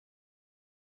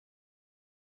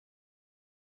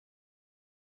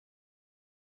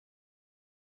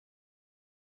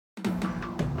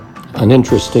An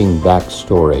interesting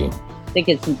backstory. I think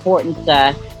it's important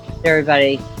that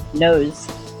everybody knows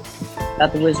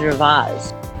about the Wizard of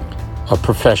Oz. A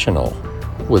professional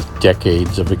with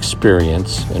decades of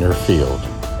experience in her field.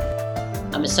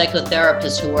 I'm a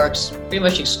psychotherapist who works pretty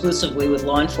much exclusively with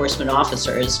law enforcement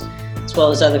officers, as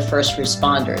well as other first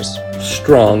responders.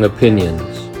 Strong opinions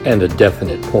and a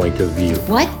definite point of view.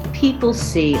 What people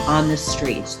see on the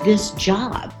streets, this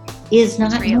job, is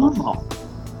not normal.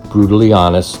 Brutally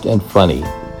honest and funny.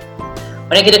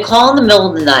 When I get a call in the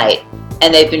middle of the night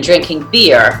and they've been drinking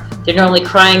beer, they're normally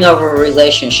crying over a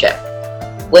relationship.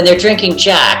 When they're drinking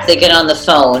Jack, they get on the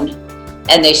phone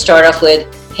and they start off with,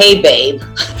 "Hey, babe."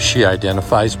 She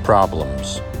identifies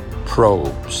problems,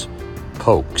 probes,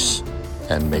 pokes,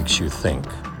 and makes you think.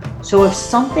 So if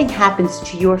something happens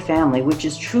to your family, which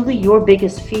is truly your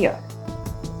biggest fear,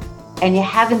 and you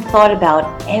haven't thought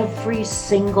about every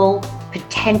single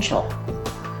potential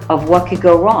of what could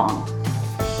go wrong,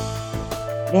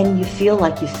 then you feel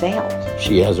like you failed.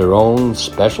 She has her own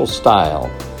special style.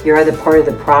 You're either part of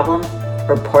the problem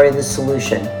or part of the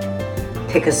solution.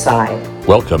 Pick a side.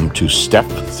 Welcome to Steph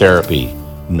Therapy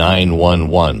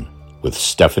 911 with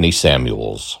Stephanie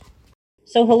Samuels.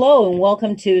 So hello and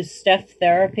welcome to Steph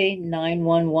Therapy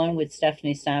 911 with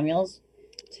Stephanie Samuels.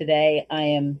 Today I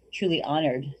am truly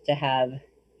honored to have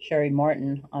Sherry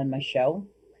Martin on my show,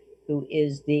 who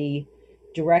is the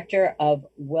Director of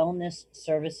Wellness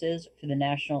Services for the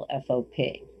National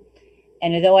FOP.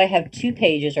 And although I have 2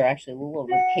 pages, or actually a little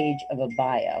over a page of a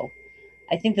bio,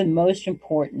 I think the most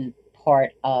important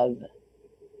part of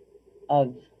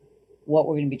what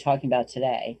we're going to be talking about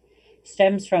today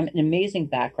stems from an amazing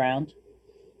background.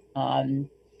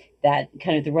 That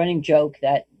kind of the running joke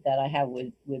that I have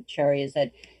with Sherry is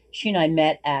that she and I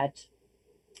met at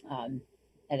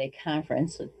a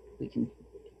conference that we can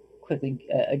quickly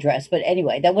address. But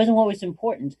anyway, that wasn't what was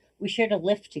important. We shared a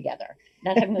lift together,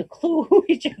 not having a clue who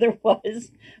each other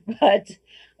was. But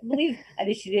I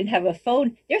think she didn't have a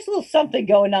phone. There's a little something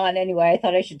going on anyway. I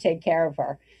thought I should take care of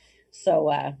her. So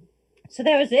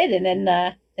that was it. And then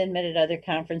met at other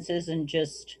conferences, and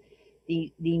just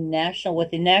the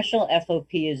national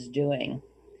FOP is doing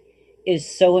is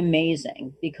so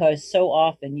amazing, because so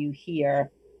often you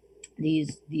hear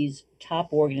these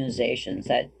top organizations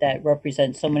that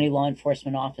represent so many law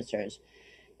enforcement officers,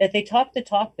 that they talk the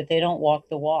talk, but they don't walk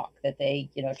the walk, that they,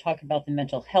 talk about the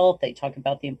mental health, they talk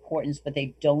about the importance, but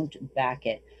they don't back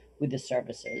it with the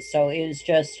services. So it is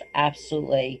just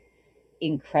absolutely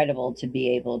incredible to be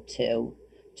able to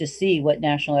see what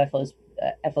National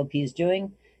FOP is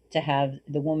doing, to have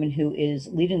the woman who is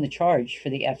leading the charge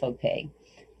for the FOP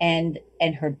and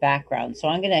her background. So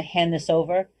I'm going to hand this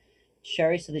over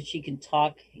Sherry so that she can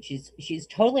talk. She's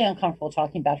totally uncomfortable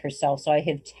talking about herself, so I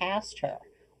have tasked her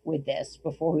with this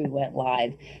before we went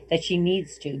live, that she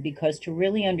needs to, because to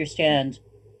really understand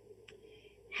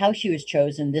how she was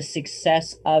chosen, the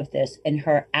success of this, and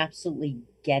her absolutely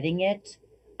getting it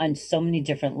on so many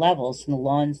different levels, from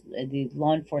the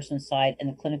law enforcement side and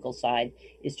the clinical side,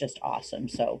 is just awesome.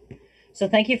 So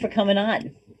thank you for coming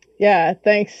on. Yeah,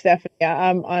 thanks, Stephanie.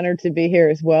 I'm honored to be here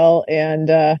as well.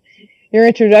 And your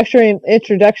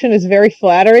introduction is very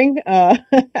flattering. I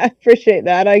appreciate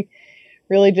that. I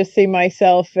really just see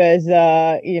myself as,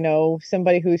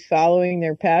 somebody who's following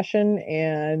their passion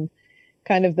and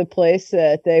kind of the place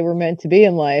that they were meant to be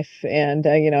in life. And,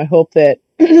 I hope that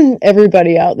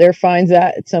everybody out there finds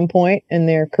that at some point in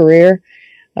their career,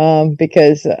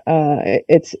 because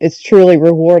it's truly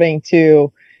rewarding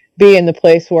to be in the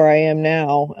place where I am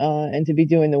now, and to be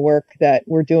doing the work that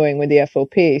we're doing with the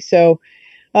FOP. So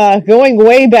going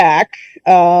way back,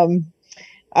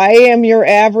 I am your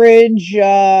average,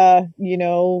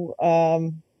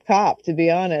 cop, to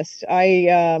be honest.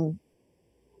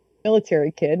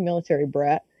 Military kid, military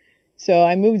brat. So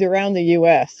I moved around the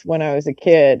U.S. when I was a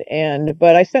kid,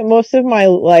 but I spent most of my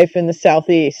life in the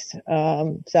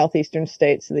southeastern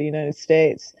states of the United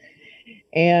States.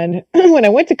 And when I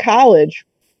went to college,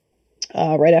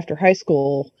 right after high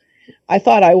school, I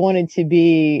thought I wanted to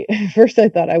be a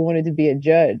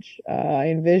judge. I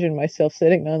envisioned myself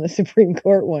sitting on the Supreme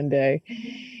Court one day.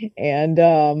 And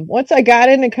once I got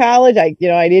into college, I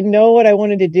didn't know what I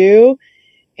wanted to do,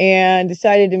 and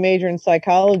decided to major in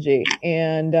psychology.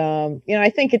 And I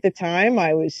think at the time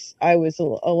I was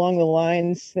along the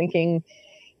lines thinking,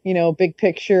 big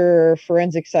picture,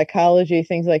 forensic psychology,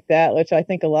 things like that, which I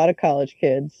think a lot of college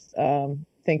kids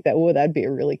think that, that'd be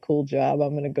a really cool job.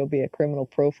 I'm going to go be a criminal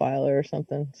profiler or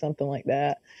something like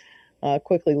that.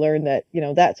 Quickly learned that,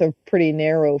 that's a pretty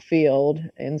narrow field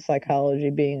in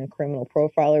psychology, being a criminal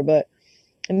profiler. But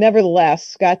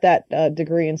nevertheless, got that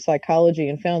degree in psychology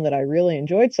and found that I really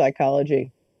enjoyed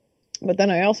psychology. But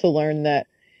then I also learned that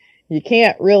you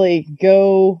can't really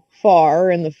go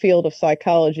far in the field of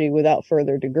psychology without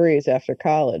further degrees after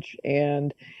college.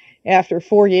 And after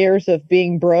 4 years of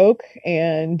being broke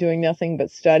and doing nothing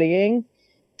but studying,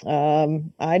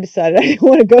 I decided I didn't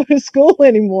want to go to school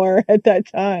anymore at that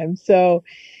time. So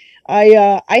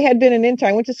I had been an intern.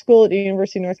 I went to school at the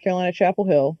University of North Carolina, Chapel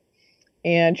Hill.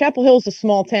 And Chapel Hill is a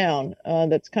small town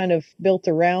that's kind of built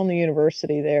around the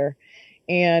university there.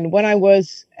 And when I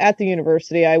was at the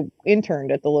university, I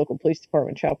interned at the local police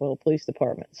department, Chapel Hill Police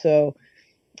Department. So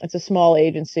it's a small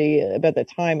agency. About the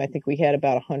time, I think we had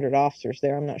about 100 officers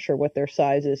there. I'm not sure what their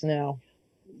size is now.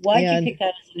 Why'd you And pick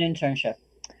that as an internship?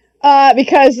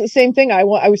 because the same thing, I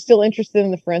was still interested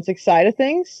in the forensic side of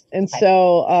things. And Right.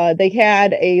 so they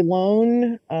had a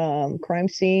lone crime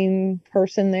scene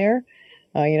person there.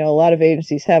 You know, a lot of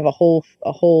agencies have a whole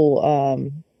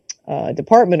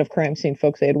department of crime scene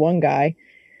folks. They had one guy,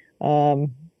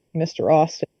 Mr.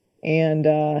 Austin.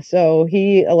 And so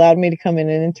he allowed me to come in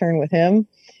and intern with him.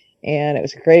 And it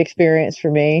was a great experience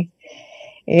for me.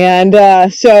 And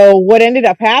so what ended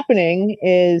up happening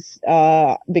is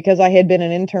because I had been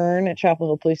an intern at Chapel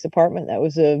Hill Police Department, that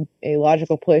was a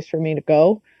logical place for me to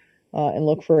go and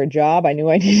look for a job. I knew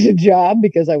I needed a job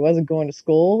because I wasn't going to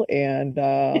school, and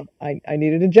I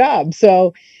needed a job.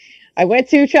 So I went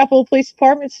to Chapel Hill Police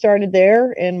Department, started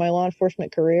there in my law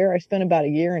enforcement career. I spent about a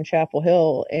year in Chapel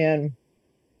Hill, and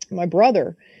my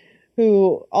brother,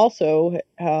 who also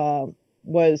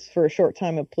was for a short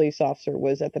time a police officer,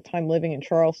 was at the time living in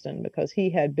Charleston because he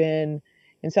had been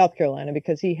in South Carolina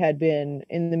because he had been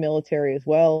in the military as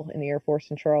well, in the Air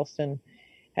Force in Charleston,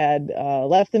 had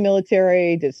left the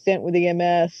military, did a stint with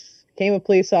EMS, became a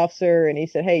police officer, and he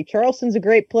said, "Hey, Charleston's a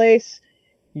great place.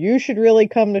 You should really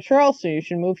come to Charleston. You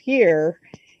should move here."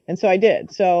 And so I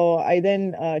did. So I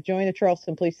then joined the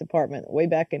Charleston Police Department way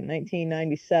back in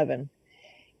 1997.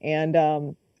 And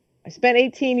I spent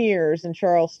 18 years in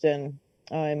Charleston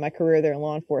in my career there in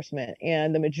law enforcement.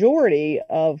 And the majority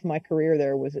of my career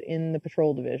there was in the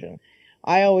patrol division.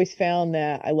 I always found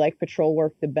that I like patrol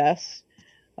work the best.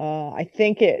 I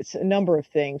think it's a number of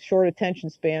things. Short attention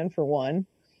span, for one.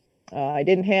 I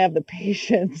didn't have the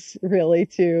patience really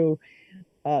to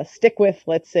stick with,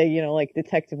 let's say, you know, like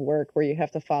detective work where you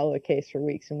have to follow a case for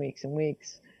weeks and weeks and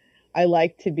weeks. I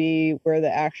like to be where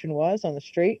the action was on the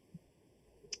street.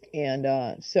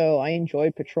 And so I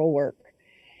enjoyed patrol work.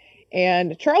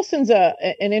 And Charleston's an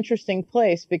interesting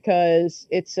place because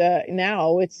it's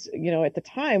now it's, you know, at the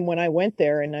time when I went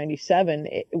there in 97,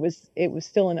 it was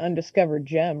still an undiscovered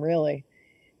gem, really.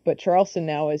 But Charleston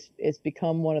now is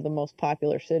become one of the most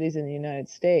popular cities in the United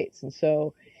States. And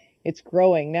so it's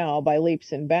growing now by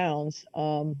leaps and bounds.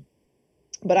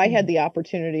 But I had the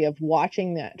opportunity of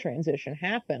watching that transition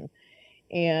happen.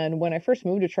 And when I first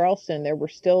moved to Charleston, there were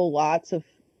still lots of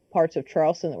parts of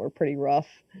Charleston that were pretty rough.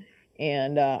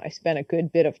 And I spent a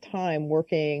good bit of time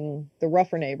working the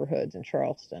rougher neighborhoods in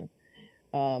Charleston.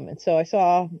 And so I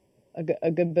saw a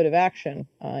good bit of action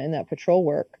in that patrol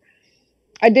work.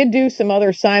 I did do some other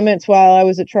assignments while I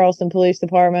was at Charleston Police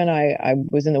Department. I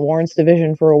was in the Warrants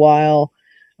Division for a while.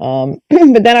 But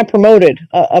then I promoted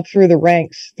up through the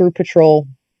ranks through patrol.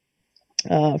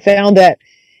 Found that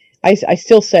I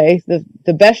still say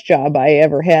the best job I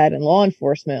ever had in law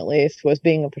enforcement, at least, was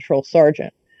being a patrol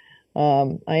sergeant.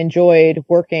 I enjoyed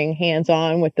working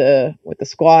hands-on with the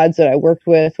squads that I worked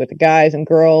with the guys and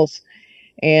girls,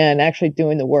 and actually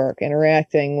doing the work,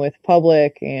 interacting with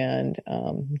public, and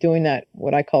doing that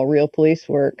what I call real police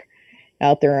work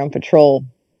out there on patrol.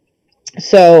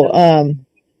 So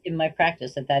in my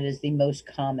practice, that is the most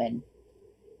common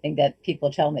thing that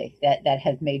people tell me that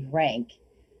have made rank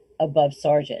above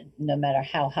sergeant, no matter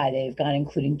how high they've gone,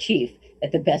 including chief,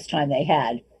 that the best time they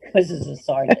had was as a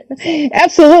sergeant. So.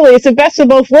 Absolutely, it's the best of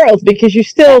both worlds because you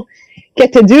still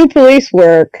get to do police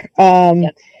work.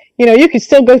 Yep. You know, you could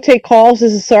still go take calls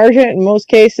as a sergeant in most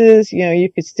cases. You know,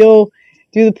 you could still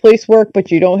do the police work,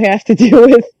 but you don't have to deal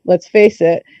with, let's face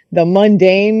it, the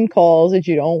mundane calls that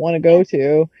you don't want to go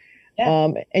to.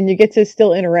 Yeah. And you get to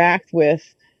still interact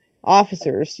with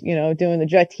officers, you know, doing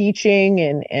the teaching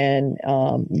and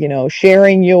you know,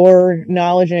 sharing your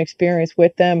knowledge and experience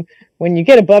with them. When you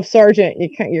get above sergeant,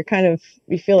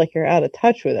 you feel like you're out of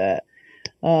touch with it.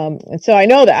 And so I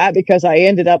know that because I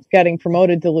ended up getting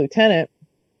promoted to lieutenant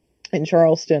in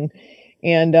Charleston,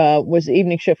 and was the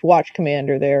evening shift watch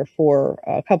commander there for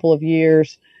a couple of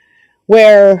years,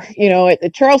 where, you know,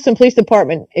 the Charleston Police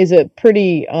Department is a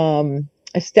pretty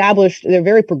established, they're a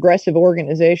very progressive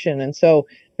organization. And so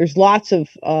there's lots of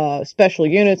special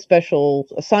units, special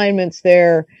assignments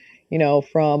there, you know,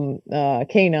 from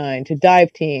K9 to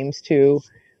dive teams to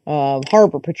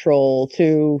harbor patrol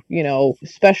to, you know,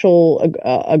 special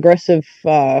aggressive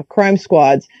crime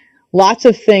squads, lots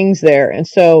of things there. And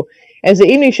so as the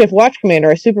evening shift watch commander,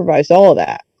 I supervised all of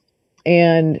that.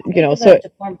 And, you know, so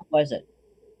department was it?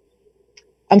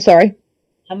 I'm sorry.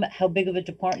 How big of a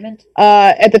department?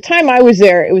 At the time I was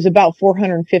there, it was about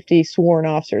 450 sworn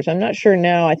officers. I'm not sure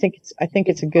now. I think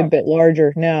it's a good bit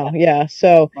larger now. Yeah.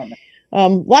 So,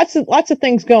 lots of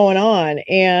things going on,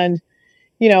 and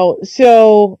you know,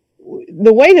 so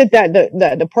the way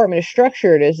that department is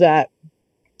structured is that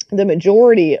the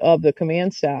majority of the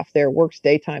command staff there works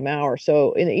daytime hours.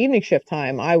 So in the evening shift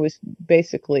time, I was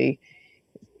basically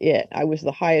it. I was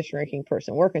the highest ranking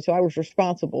person working, so I was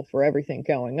responsible for everything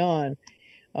going on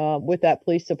with that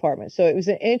police department. So it was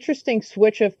an interesting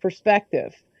switch of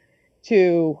perspective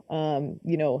to,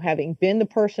 you know, having been the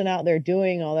person out there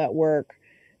doing all that work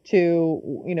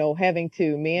to, you know, having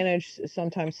to manage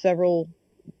sometimes several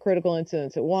critical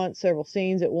incidents at once, several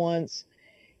scenes at once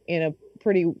in a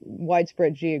pretty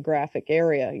widespread geographic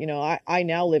area. You know, I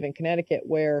now live in Connecticut,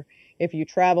 where if you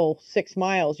travel 6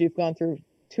 miles, you've gone through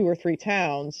 2 or 3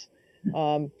 towns.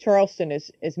 Charleston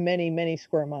is many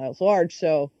square miles large.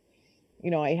 So, you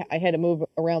know, I had to move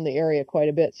around the area quite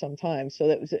a bit sometimes. So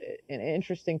that was an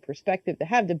interesting perspective to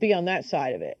have, to be on that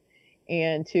side of it,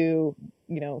 and to,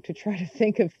 you know, to try to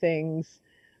think of things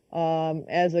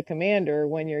as a commander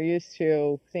when you're used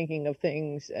to thinking of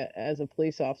things as a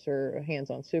police officer, a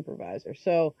hands-on supervisor.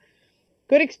 So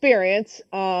good experience.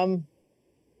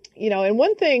 You know, and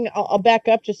one thing, I'll back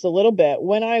up just a little bit.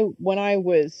 When I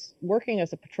was working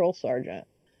as a patrol sergeant,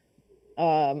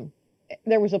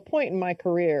 there was a point in my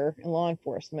career in law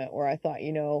enforcement where I thought,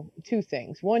 you know, 2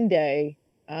 things. One day,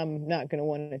 I'm not going to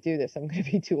want to do this. I'm going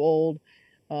to be too old.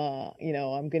 You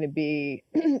know, I'm going to be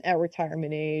at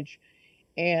retirement age.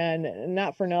 And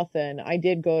not for nothing, I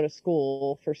did go to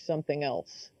school for something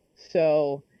else.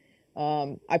 So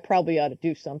I probably ought to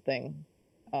do something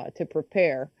to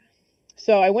prepare.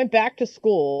 So I went back to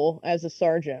school as a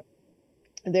sergeant.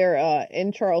 There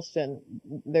in Charleston,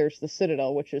 there's the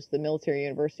Citadel, which is the Military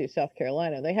University of South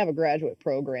Carolina. They have a graduate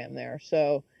program there.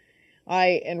 So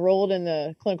I enrolled in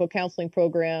the clinical counseling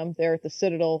program there at the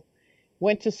Citadel,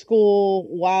 went to school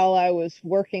while I was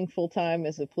working full-time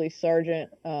as a police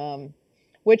sergeant,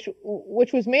 which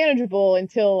was manageable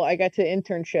until I got to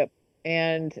internship.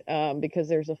 And because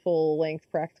there's a full-length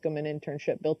practicum and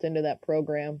internship built into that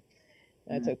program.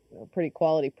 It's a pretty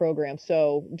quality program.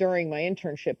 So during my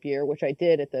internship year, which I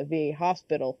did at the VA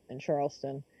hospital in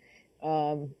Charleston,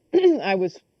 I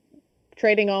was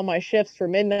trading all my shifts for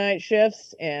midnight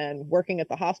shifts and working at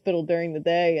the hospital during the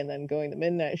day, and then going to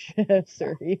midnight shifts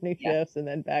or evening shifts, and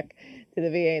then back to the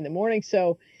VA in the morning.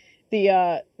 So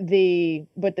the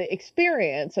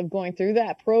experience of going through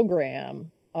that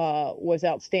program was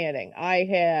outstanding. I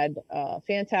had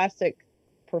fantastic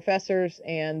professors,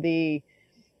 and the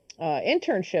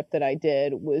internship that I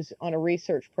did was on a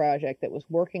research project that was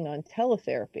working on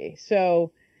teletherapy.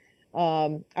 So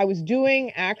I was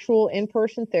doing actual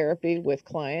in-person therapy with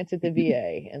clients at the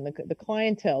VA, and the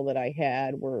clientele that I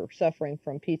had were suffering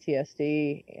from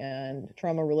PTSD and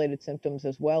trauma-related symptoms,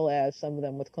 as well as some of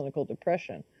them with clinical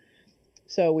depression.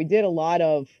 So we did a lot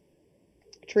of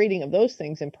treating of those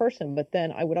things in person, but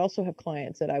then I would also have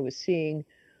clients that I was seeing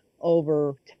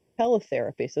over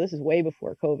teletherapy. So this is way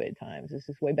before COVID times. This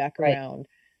is way back around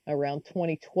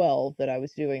 2012 that I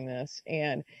was doing this.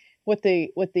 And what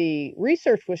the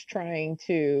research was trying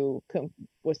to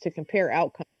was to compare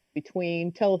outcomes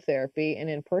between teletherapy and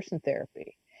in-person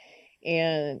therapy.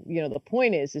 And you know, the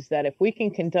point is that if we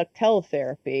can conduct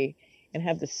teletherapy and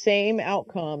have the same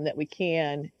outcome that we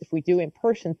can if we do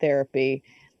in-person therapy,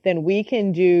 then we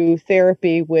can do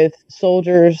therapy with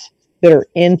soldiers that are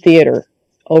in theater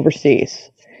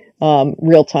overseas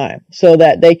real time, so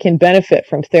that they can benefit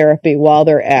from therapy while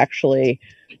they're actually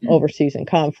overseas in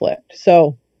conflict.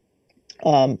 So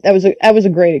that was a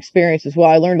great experience as well.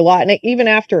 I learned a lot, and even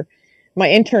after my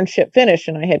internship finished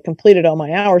and I had completed all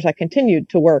my hours, I continued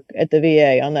to work at the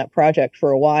VA on that project for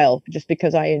a while, just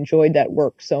because I enjoyed that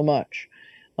work so much.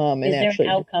 And is there actually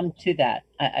an outcome to that?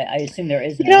 I assume there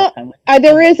is an outcome.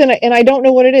 There is, and I don't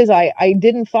know what it is. I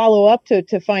didn't follow up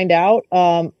to find out.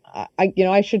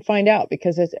 I should find out,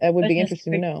 because it would be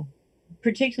interesting to know.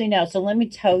 Particularly now. So let me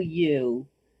tell you,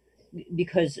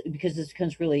 because this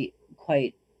becomes really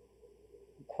quite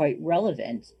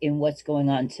relevant in what's going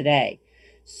on today.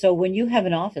 So when you have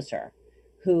an officer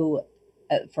who,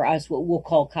 for us, what we'll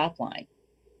call cop line,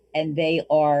 and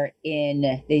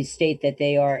they state that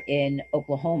they are in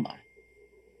Oklahoma,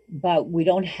 but we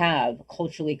don't have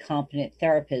culturally competent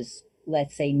therapists,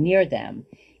 let's say, near them.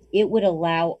 It would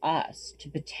allow us to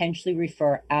potentially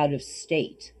refer out of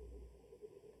state,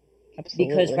 because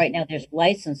Absolutely. right now there's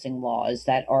licensing laws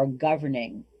that are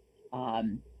governing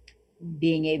um,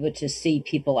 being able to see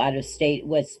people out of state.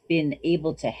 What's been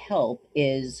able to help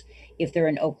is if they're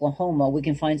in Oklahoma, we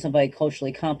can find somebody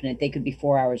culturally competent. They could be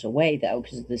 4 hours away though,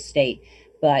 because of the state.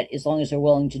 But as long as they're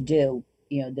willing to do,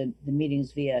 the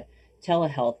meetings via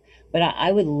telehealth. But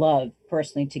I would love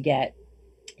personally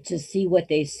to see what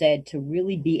they said, to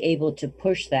really be able to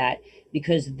push that,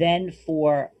 because then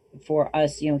for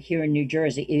us, here in New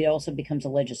Jersey, it also becomes a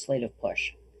legislative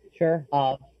push Sure.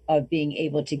 of being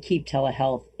able to keep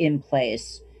telehealth in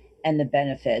place and the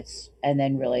benefits, and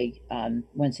then really,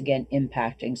 once again,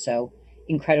 impacting. So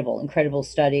incredible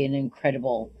study and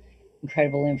incredible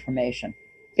information.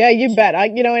 Yeah, you bet.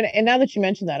 And now that you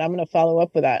mentioned that, I'm going to follow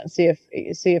up with that and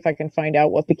see if I can find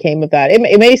out what became of that.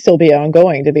 It may still be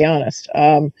ongoing, to be honest.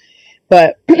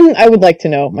 But I would like to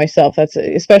know myself. That's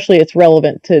especially it's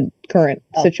relevant to current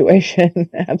Oh, situation. so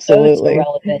so Absolutely.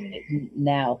 relevant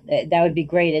now. That would be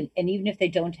great. And even if they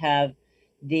don't have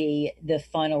the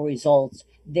final results,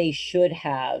 they should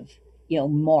have,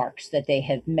 marks that they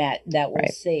have met, that we'll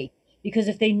Right. see. Because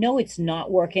if they know it's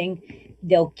not working,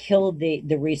 they'll kill the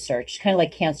research, kind of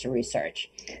like cancer research.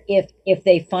 If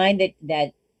they find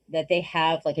that they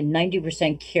have like a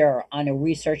 90% cure on a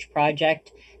research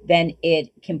project, then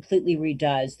it completely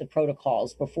redoes the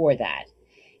protocols before that.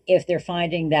 If they're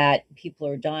finding that people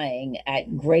are dying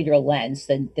at greater lengths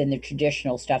than the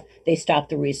traditional stuff, they stop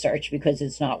the research because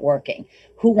it's not working.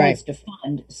 Who Right. wants to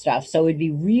fund stuff? So it'd be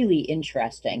really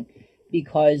interesting,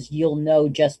 because you'll know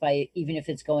just by, even if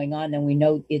it's going on, then we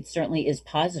know it certainly is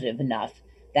positive enough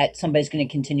that somebody's going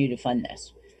to continue to fund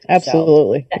this. So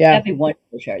Absolutely. Yeah. that'd be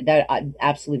wonderful, sure. That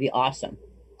absolutely be awesome.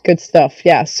 Good stuff.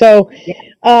 Yeah. So, Yeah.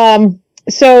 and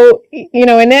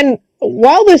then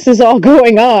while this is all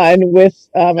going on with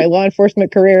my law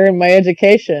enforcement career and my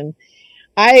education,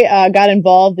 I got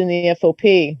involved in the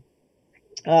FOP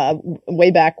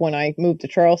way back when I moved to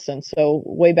Charleston. So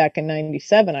way back in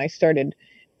 '97, I started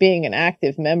being an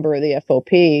active member of the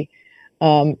FOP.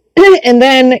 And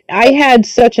then I had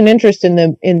such an interest in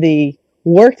the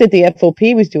work that the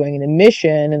FOP was doing, and the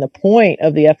mission and the point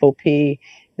of the FOP,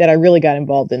 that I really got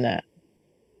involved in that.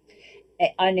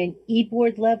 On an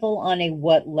e-board level, on a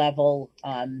what level?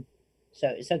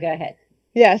 So go ahead.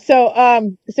 Yeah, so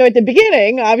at the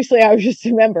beginning, obviously I was just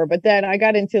a member, but then I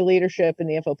got into leadership in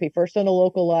the FOP, first on the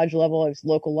local lodge level. I was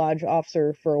local lodge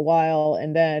officer for a while,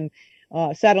 and then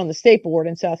sat on the state board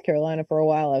in South Carolina for a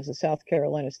while. I was the South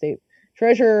Carolina state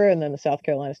treasurer, and then the South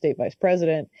Carolina state vice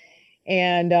president.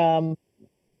 And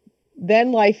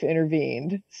then life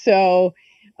intervened. So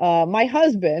my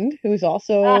husband, who's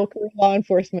also Ah, a career law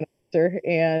enforcement officer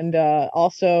and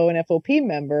also an FOP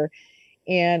member,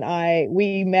 and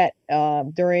we met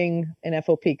during an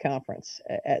FOP conference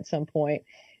at some point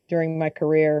during my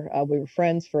career. We were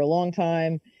friends for a long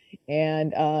time,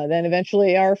 and then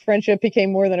eventually our friendship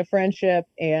became more than a friendship,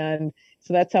 and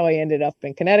so that's how I ended up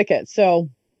in Connecticut. So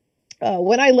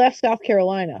when I left South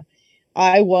Carolina,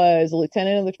 I was a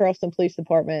lieutenant in the Charleston Police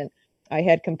Department. I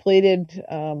had completed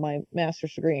my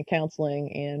master's degree in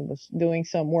counseling and was doing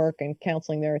some work in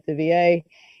counseling there at the VA,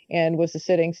 and was the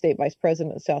sitting state vice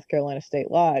president of South Carolina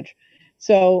State Lodge.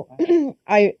 So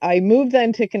I moved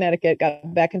then to Connecticut,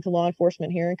 got back into law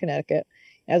enforcement here in Connecticut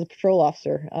as a patrol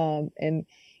officer. And,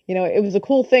 it was a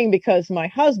cool thing because my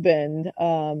husband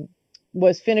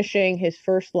was finishing his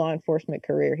first law enforcement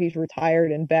career. He's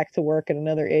retired and back to work at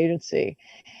another agency.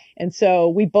 And so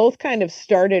we both kind of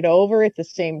started over at the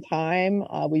same time.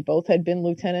 We both had been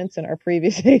lieutenants in our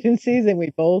previous agencies, and we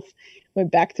both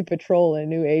went back to patrol in a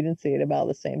new agency at about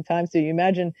the same time. So you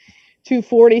imagine two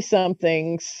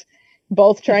 40-somethings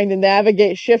both trying to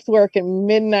navigate shift work and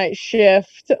midnight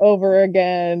shift over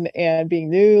again, and being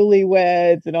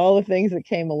newlyweds and all the things that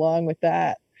came along with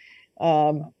that.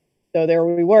 So there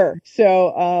we were.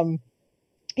 So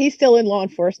he's still in law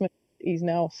enforcement. He's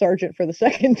now sergeant for the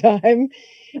second time.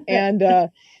 And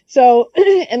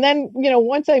and then,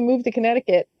 once I moved to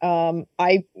Connecticut,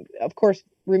 I, of course,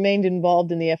 remained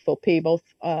involved in the FOP, both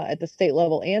at the state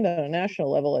level and on a national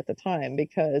level at the time,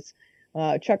 because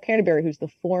Chuck Canterbury, who's the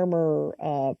former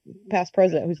past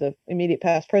president, who's the immediate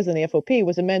past president of the FOP,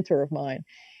 was a mentor of mine.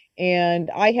 And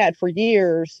I had for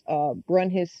years run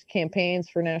his campaigns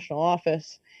for national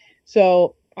office.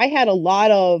 So I had a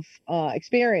lot of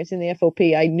experience in the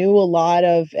FOP. I knew a lot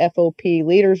of FOP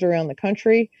leaders around the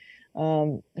country.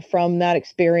 from that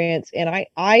experience. And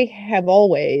I have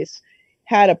always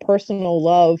had a personal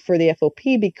love for the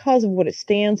FOP because of what it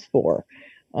stands for.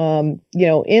 In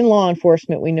law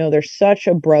enforcement, we know there's such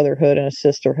a brotherhood and a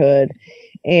sisterhood,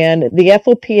 and the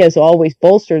FOP has always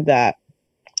bolstered that.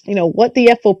 What the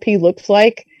FOP looks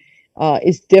like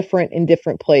is different in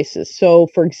different places. So,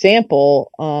 for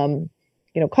example,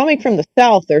 coming from the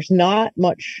South, there's not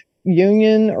much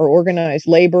union or organized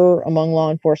labor among law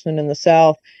enforcement in the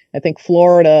South. I think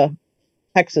Florida,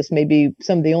 Texas may be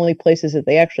some of the only places that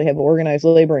they actually have organized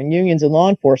labor and unions in law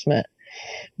enforcement.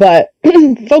 But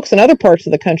folks in other parts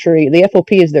of the country, the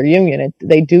FOP is their union.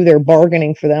 They do their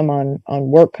bargaining for them on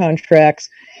work contracts.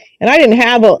 And I didn't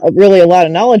have really a lot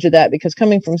of knowledge of that because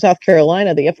coming from South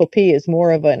Carolina, the FOP is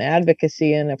more of an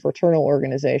advocacy and a fraternal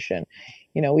organization.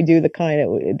 We do the kind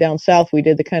of, down south, we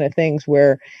did the kind of things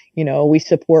where, we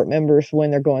support members when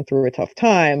they're going through a tough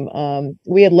time.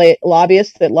 We had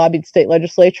lobbyists that lobbied state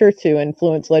legislature to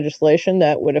influence legislation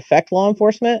that would affect law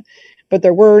enforcement, but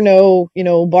there were no,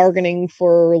 bargaining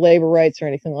for labor rights or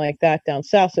anything like that down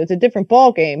south. So it's a different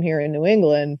ball game here in New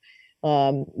England.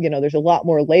 There's a lot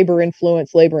more labor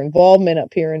influence, labor involvement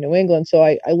up here in New England. So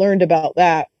I learned about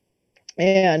that,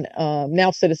 and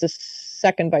now sit as a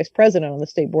second vice president on the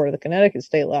state board of the Connecticut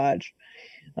State Lodge.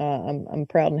 I'm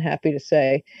proud and happy to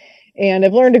say, and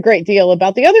I've learned a great deal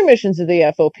about the other missions of the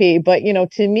FOP. But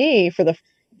to me, for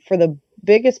the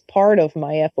biggest part of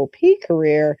my FOP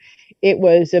career, it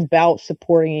was about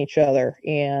supporting each other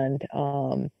and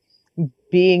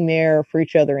being there for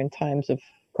each other in times of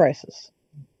crisis.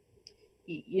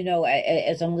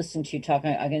 As I'm listening to you talk,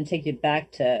 I'm going to take you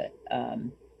back to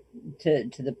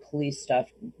the police stuff.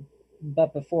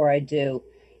 But before I do,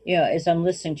 as I'm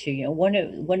listening to you, one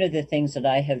of the things that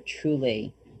I have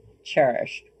truly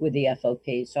cherished with the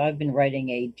FOP. So I've been writing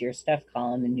a Dear Steph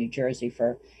column in New Jersey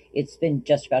it's been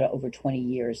just about over 20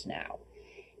 years now.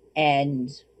 And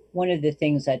one of the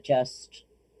things that just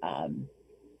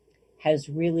has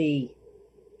really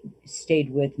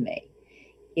stayed with me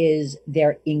is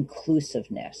their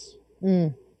inclusiveness,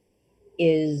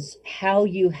 is how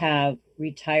you have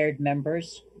retired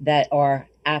members that are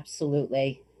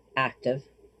absolutely active.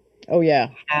 Oh, yeah.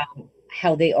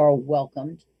 How they are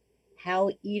welcomed,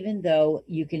 how even though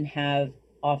you can have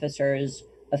officers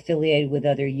affiliated with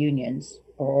other unions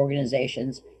or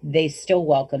organizations, they still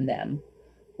welcome them.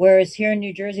 Whereas here in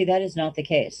New Jersey, that is not the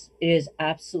case. It is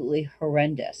absolutely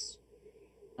horrendous.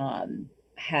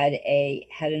 Had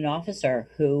an officer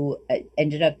who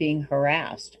ended up being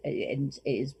harassed, and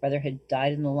his brother had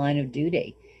died in the line of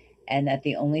duty, and that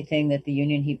the only thing that the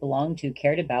union he belonged to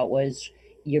cared about was,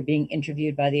 you're being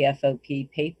interviewed by the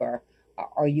FOP paper,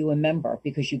 are you a member,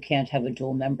 because you can't have a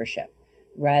dual membership,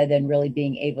 rather than really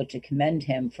being able to commend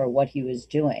him for what he was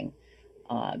doing.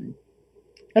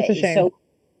 That's a shame. So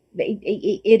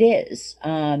it is.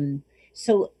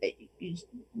 So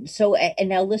and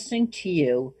now listening to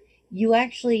you, you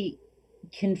actually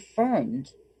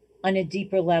confirmed on a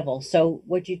deeper level. So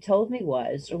what you told me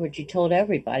was, or what you told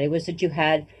everybody, was that you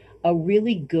had a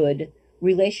really good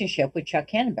relationship with Chuck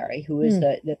Canterbury, who is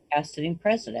the past sitting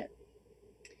president.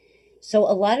 So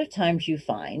a lot of times you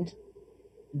find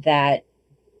that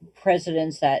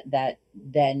presidents that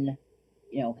then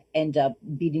end up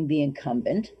beating the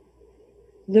incumbent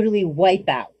literally wipe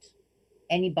out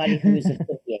anybody who is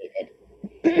affiliated.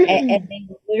 And they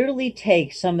literally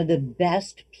take some of the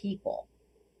best people,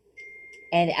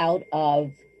 and out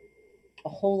of a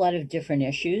whole lot of different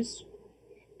issues,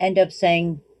 end up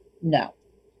saying no.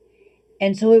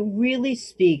 And so it really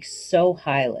speaks so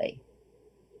highly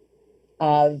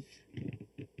of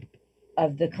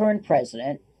the current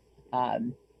president,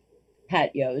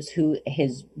 Pat Yoes, who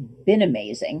has been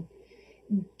amazing,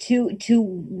 to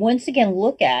once again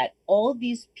look at all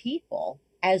these people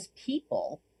as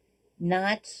people,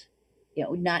 not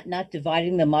not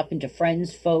dividing them up into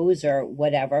friends, foes, or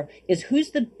whatever. Is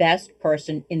who's the best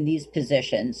person in these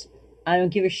positions? I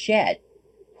don't give a shit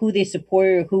who they support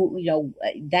or who.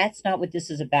 That's not what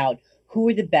this is about. Who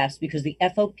are the best? Because the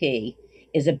FOP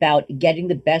is about getting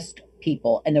the best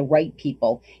people and the right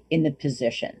people in the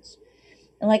positions.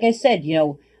 And like I said,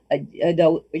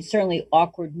 though it's certainly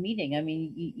awkward meeting. I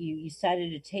mean, you sat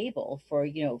at a table for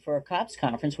a cops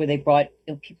conference where they brought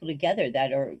people together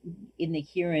that are in the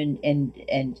here and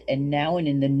now and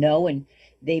in the know, and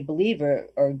they believe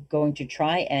are going to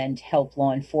try and help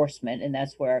law enforcement, and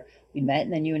that's where we met,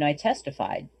 and then you and I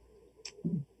testified.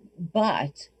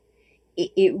 But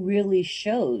it really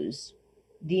shows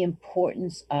the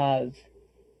importance of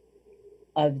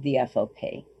the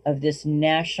FOP, of this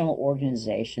national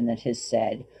organization that has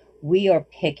said, we are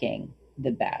picking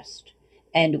the best.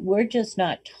 And we're just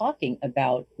not talking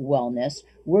about wellness.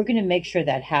 We're going to make sure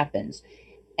that happens.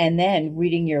 And then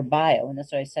reading your bio, and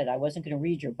that's what I said, I wasn't going to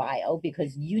read your bio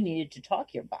because you needed to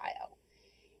talk your bio.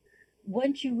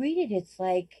 Once you read it, it's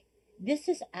like, this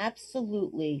is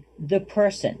absolutely the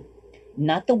person,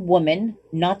 not the woman,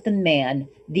 not the man,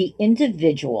 the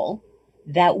individual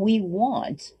that we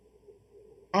want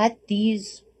at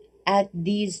these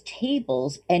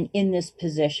tables and in this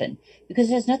position,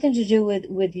 because it has nothing to do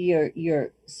with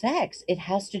your sex. It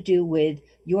has to do with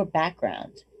your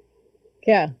background,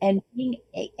 Yeah. and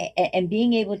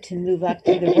being able to move up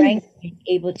through the ranks, being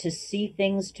able to see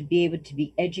things, to be able to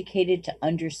be educated, to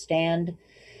understand,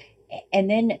 and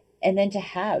then to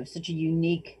have such a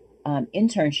unique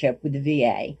internship with the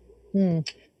VA. Hmm.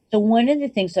 So one of the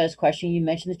things I was questioning, you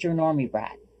mentioned that you're an Army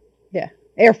brat. Yeah.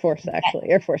 Air Force, actually.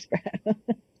 Air Force brat.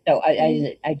 So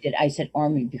I said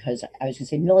Army because I was going to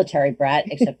say military brat,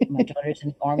 except my daughter's in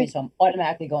the Army, so I'm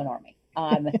automatically going Army.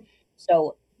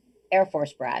 So Air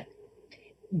Force brat,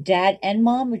 dad and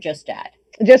mom, or just dad?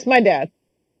 Just my dad.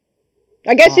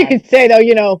 I guess you could say,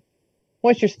 though,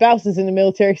 once your spouse is in the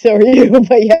military, so are you.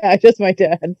 But yeah, just my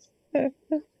dad.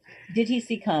 Did he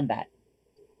see combat?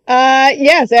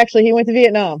 Yes, actually, he went to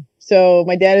Vietnam. So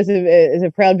my dad is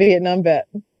a proud Vietnam vet.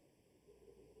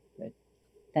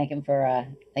 Thank him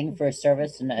for his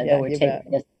service. And Yeah, though we're you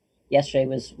taking bet. yesterday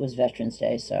was Veterans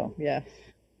Day, so Yeah.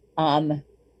 um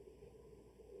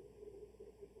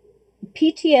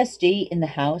PTSD in the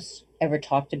house ever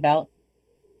talked about?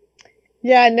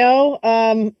 Yeah, no.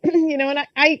 And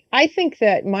I think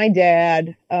that my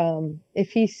dad,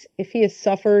 if he has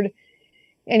suffered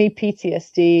any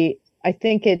PTSD, I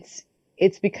think it's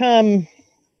become,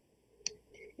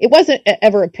 it wasn't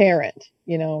ever apparent,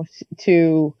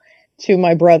 to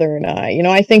my brother and I.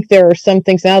 I think there are some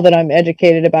things, now that I'm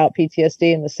educated about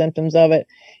PTSD and the symptoms of it,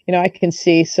 I can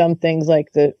see some things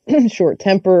like the short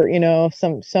temper,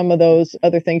 some of those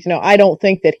other things. I don't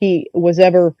think that he was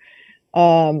ever,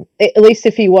 at least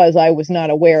if he was, I was not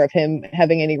aware of him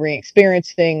having any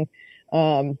re-experiencing,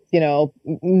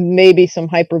 maybe some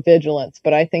hypervigilance,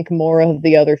 but I think more of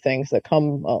the other things that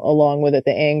come along with it,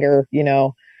 the anger,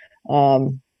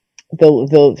 um,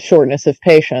 the shortness of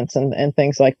patience and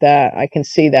things like that. I can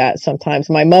see that sometimes.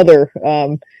 My mother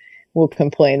will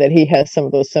complain that he has some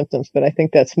of those symptoms, but I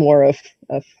think that's more of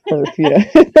her,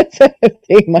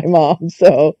 being my mom.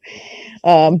 So,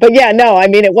 but yeah, no, I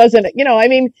mean, it wasn't,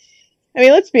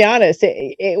 let's be honest,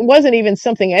 it wasn't even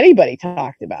something anybody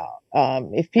talked about.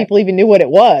 If people even knew what it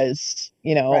was,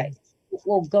 Right.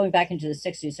 Well, going back into the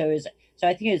 60s, so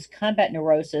I think it was combat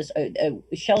neurosis,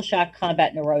 shell shock,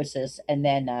 combat neurosis, and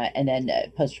then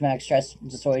post traumatic stress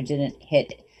disorder didn't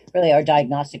hit really our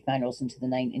diagnostic manuals until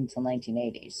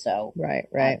 1980s. So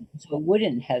right. so it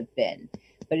wouldn't have been,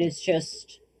 but there's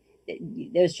just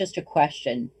a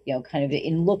question, kind of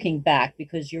in looking back,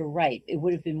 because you're right, it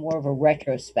would have been more of a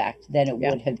retrospect than it Yeah.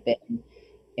 would have been,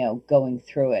 going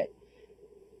through it.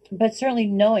 But certainly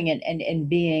knowing it, and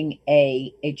being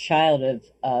a child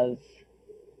of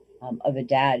a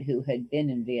dad who had been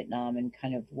in Vietnam, and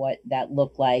kind of what that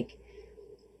looked like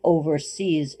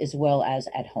overseas as well as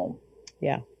at home.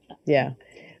 Yeah. Yeah.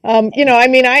 I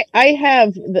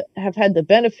have had the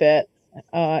benefit,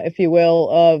 if you will,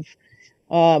 of,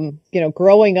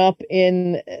 growing up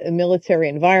in a military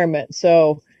environment.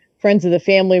 So friends of the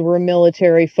family were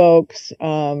military folks,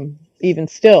 even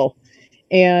still.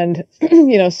 And,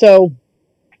 so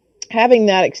having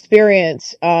that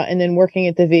experience, and then working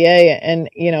at the VA, and,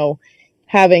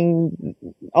 having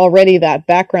already that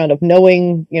background of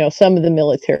knowing, some of the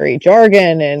military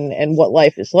jargon and what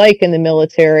life is like in the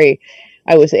military,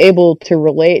 I was able to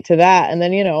relate to that. And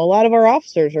then, a lot of our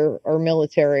officers are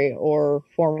military or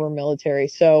former military.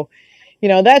 So,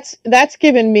 that's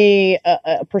given me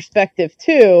a perspective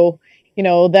too,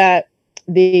 that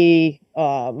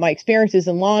my experiences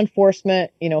in law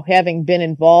enforcement, having been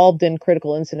involved in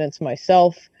critical incidents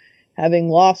myself, having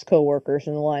lost coworkers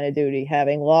in the line of duty,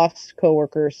 having lost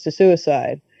coworkers to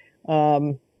suicide,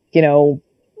 um, you know,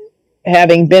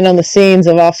 having been on the scenes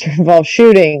of officer involved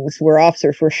shootings where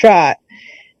officers were shot,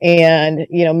 and,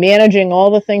 managing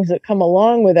all the things that come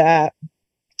along with that,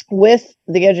 with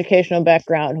the educational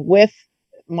background, with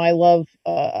my love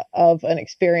of an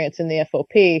experience in the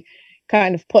FOP,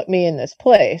 kind of put me in this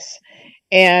place.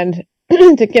 And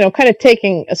to, kind of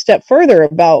taking a step further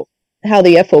about how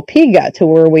the FOP got to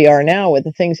where we are now with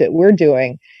the things that we're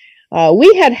doing.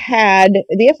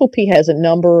 The FOP has a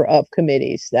number of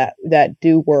committees that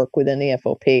do work within the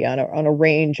FOP on a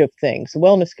range of things. The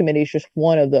Wellness Committee is just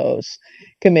one of those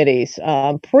committees.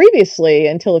 Previously,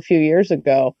 until a few years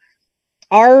ago,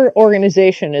 our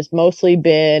organization has mostly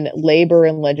been labor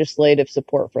and legislative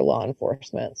support for law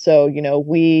enforcement. So,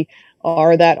 we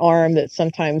are that arm that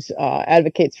sometimes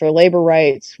advocates for labor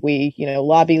rights. We,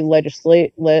 lobby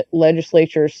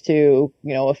legislatures to,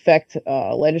 affect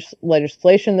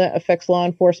legislation that affects law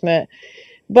enforcement.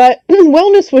 But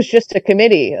wellness was just a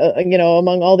committee,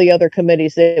 among all the other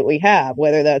committees that we have,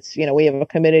 whether that's, we have a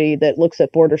committee that looks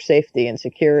at border safety and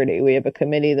security. We have a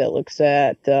committee that looks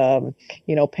at,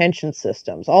 pension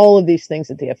systems, all of these things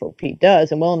that the FOP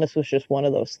does. And wellness was just one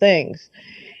of those things.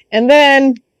 And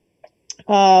then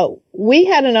we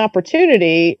had an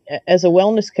opportunity as a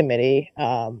wellness committee,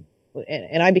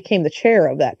 and I became the chair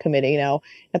of that committee. Now,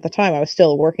 at the time, I was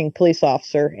still a working police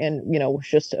officer and, was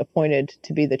just appointed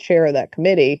to be the chair of that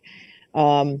committee.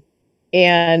 And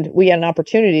we had an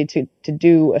opportunity to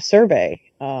do a survey.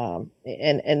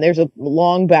 And there's a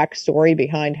long backstory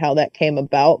behind how that came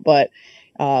about, but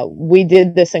we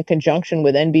did this in conjunction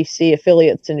with NBC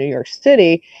affiliates in New York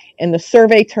City, and the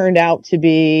survey turned out to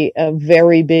be a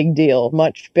very big deal,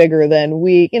 much bigger than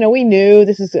we knew.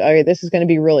 This is going to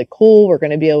be really cool. We're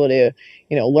going to be able to,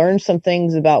 learn some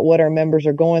things about what our members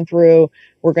are going through.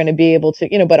 We're going to be able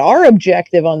to, but our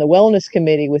objective on the wellness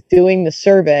committee with doing the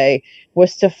survey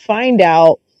was to find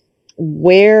out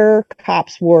where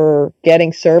cops were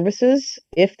getting services,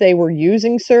 if they were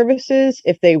using services,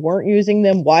 if they weren't using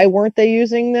them, why weren't they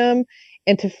using them,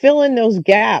 and to fill in those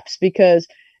gaps. Because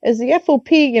as the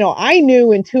FOP, I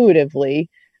knew intuitively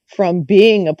from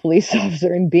being a police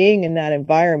officer and being in that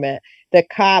environment that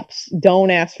cops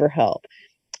don't ask for help.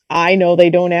 I know they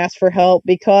don't ask for help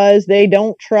because they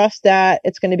don't trust that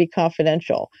it's going to be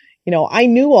confidential. I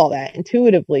knew all that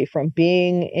intuitively from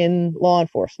being in law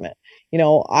enforcement.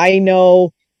 I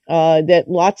know that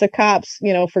lots of cops,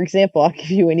 for example, I'll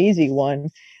give you an easy one.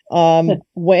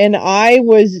 When I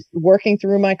was working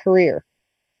through my career,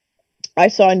 I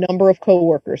saw a number of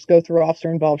coworkers go through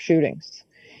officer-involved shootings.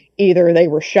 Either they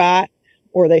were shot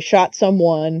or they shot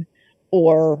someone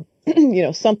or,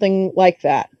 something like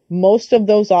that. Most of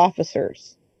those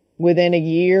officers, within a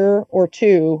year or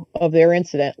two of their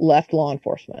incident, left law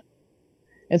enforcement.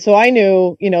 And so I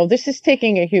knew, this is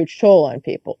taking a huge toll on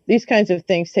people. These kinds of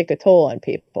things take a toll on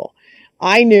people.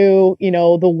 I knew,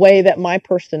 the way that my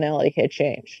personality had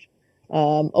changed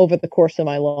over the course of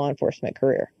my law enforcement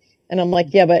career. And I'm like,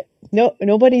 yeah, but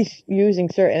nobody's using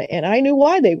survey. And I knew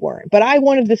why they weren't. But I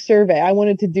wanted the survey. I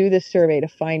wanted to do this survey to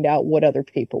find out what other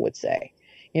people would say.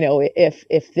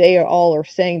 If they all are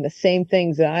saying the same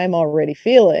things that I'm already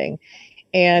feeling.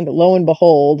 And lo and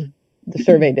behold, the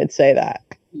survey did say that.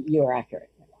 You're accurate.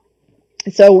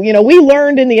 So, we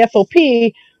learned in the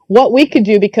FOP what we could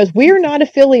do because we're not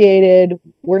affiliated.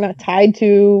 We're not tied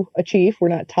to a chief. We're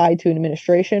not tied to an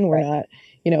administration. We're not,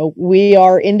 we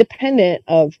are independent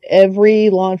of every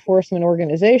law enforcement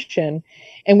organization.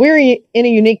 And we're in a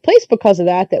unique place because of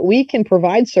that we can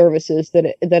provide services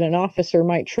that an officer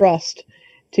might trust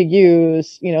to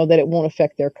use, that it won't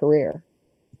affect their career.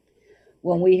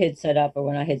 When I had set up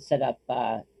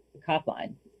the cop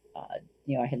line,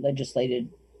 I had legislated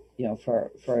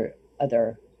for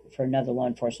another law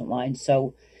enforcement line.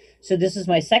 So this is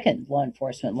my second law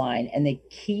enforcement line. And the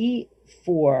key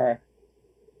for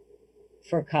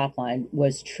cop line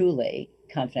was truly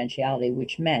confidentiality,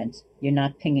 which meant you're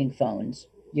not pinging phones,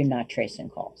 you're not tracing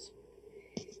calls.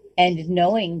 And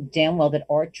knowing damn well that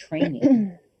our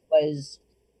training was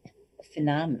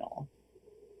phenomenal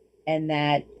and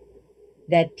that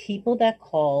people that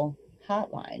call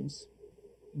hotlines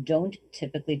don't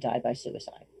typically die by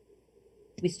suicide.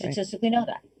 We statistically know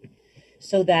that.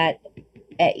 So that,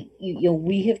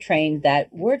 we have trained that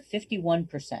we're at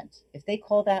 51%. If they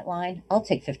call that line, I'll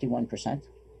take 51%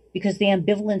 because the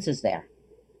ambivalence is there.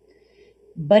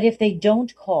 But if they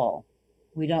don't call,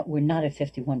 we're not at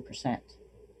 51%.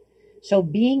 So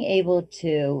being able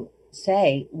to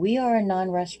say, we are a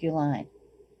non-rescue line.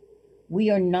 We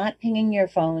are not pinging your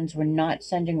phones. We're not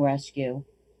sending rescue.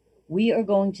 We are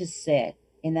going to sit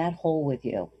in that hole with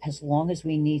you as long as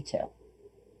we need to.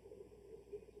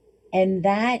 And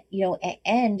that,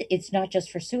 and it's not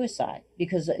just for suicide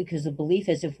because the belief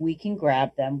is if we can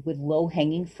grab them with low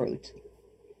hanging fruit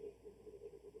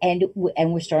and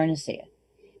we're starting to see it.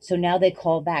 So now they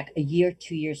call back a year,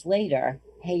 2 years later.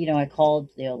 Hey, I called,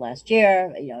 last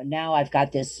year, now I've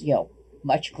got this,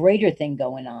 much greater thing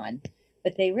going on,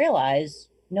 but they realize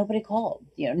nobody called,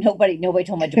 nobody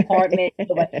told my department,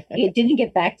 it didn't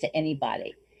get back to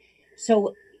anybody.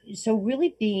 So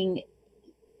really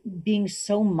being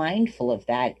so mindful of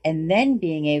that and then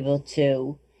being able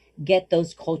to get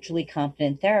those culturally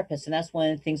competent therapists. And that's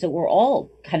one of the things that we're all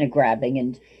kind of grabbing.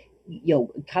 And,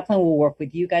 Copland will work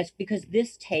with you guys because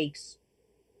this takes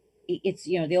it's,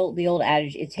 the old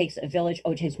adage, it takes a village.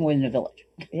 Oh, it takes more than a village.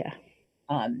 Yeah.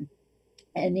 Um,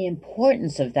 and the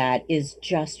importance of that is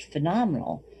just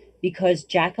phenomenal, because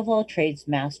jack of all trades,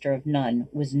 master of none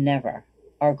was never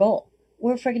our goal.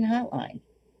 We're a friggin' hotline.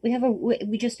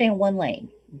 We just stay in one lane.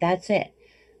 That's it.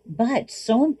 But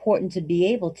so important to be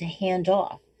able to hand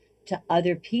off to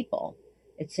other people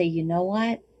that say, you know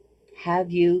what?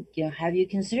 Have you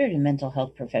considered a mental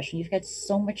health profession? You've got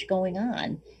so much going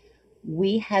on.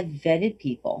 We have vetted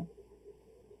people,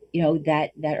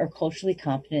 that are culturally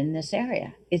competent in this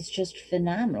area. It's just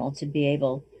phenomenal to be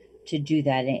able to do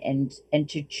that, and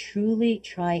to truly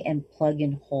try and plug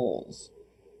in holes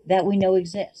that we know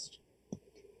exist,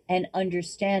 and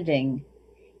understanding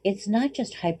it's not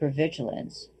just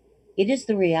hypervigilance, it is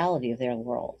the reality of their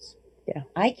worlds. Yeah.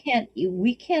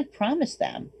 We can't promise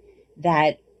them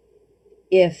that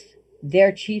if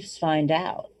their chiefs find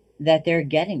out that they're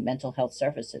getting mental health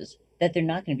services, that they're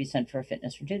not going to be sent for a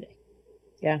fitness for duty.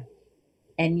 Yeah.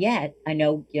 And yet, I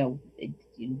know,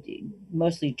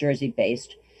 mostly Jersey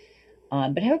based,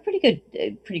 but have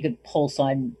a pretty good pulse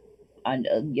on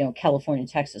California,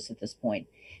 Texas at this point.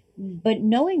 But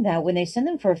knowing that when they send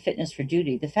them for a fitness for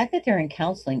duty, the fact that they're in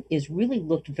counseling is really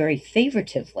looked very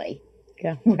favoritively,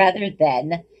 Yeah. rather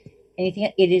than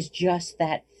anything. It is just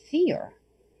that fear.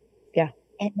 Yeah.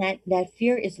 And that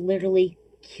fear is literally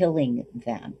killing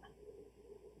them.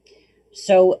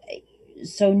 So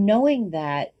knowing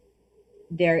that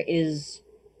there is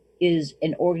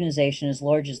an organization as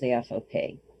large as the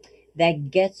FOP that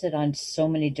gets it on so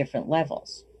many different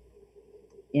levels.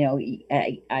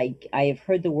 I have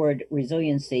heard the word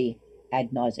resiliency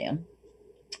ad nauseum,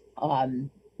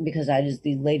 because that is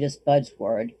the latest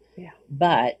buzzword. Yeah.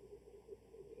 But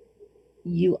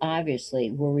you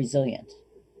obviously were resilient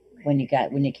when you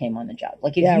came on the job.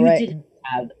 Like, if you didn't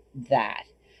have that.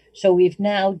 So we've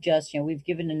now just, we've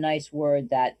given a nice word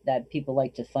that people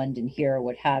like to fund and hear, or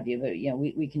what have you, but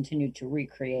we continue to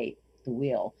recreate the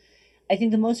wheel. I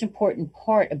think the most important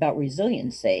part about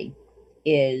resiliency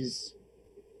is,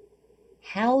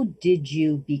 how did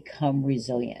you become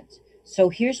resilient? So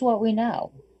here's what we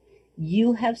know.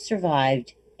 You have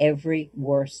survived every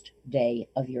worst day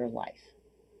of your life.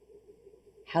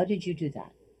 How did you do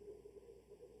that?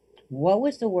 What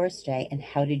was the worst day, and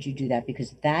how did you do that?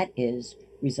 Because that is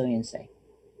resiliency.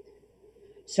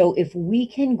 So if we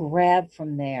can grab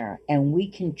from there and we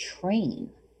can train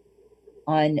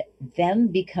on them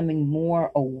becoming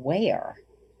more aware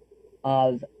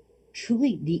of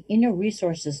truly the inner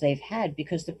resources they've had,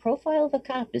 because the profile of a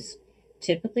cop is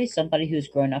typically somebody who's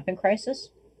grown up in crisis,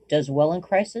 does well in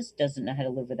crisis, doesn't know how to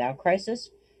live without crisis,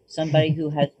 somebody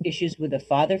who has issues with a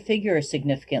father figure or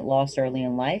significant loss early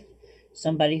in life,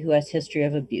 somebody who has history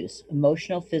of abuse,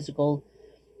 emotional, physical,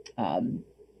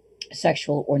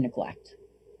 sexual, or neglect.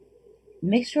 It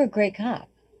makes for a great cop.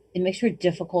 It makes for a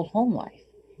difficult home life.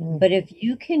 But if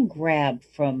you can grab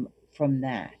from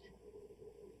that,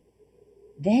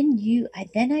 then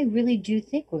I really do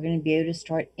think we're going to be able to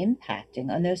start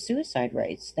impacting on those suicide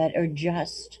rates that are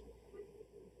just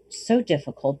so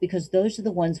difficult, because those are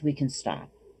the ones we can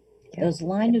stop. Yeah. Those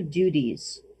line of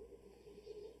duties.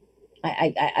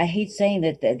 I hate saying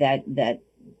that's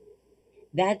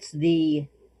the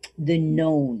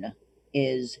known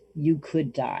is you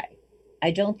could die.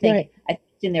 I don't think, right. I think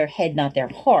it's in their head, not their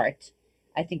heart.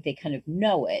 I think they kind of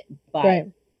know it, but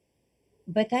right.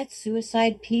 But that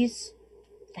suicide piece,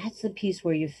 that's the piece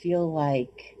where you feel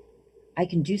like, I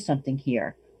can do something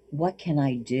here. What can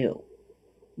I do?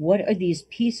 What are these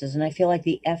pieces? And I feel like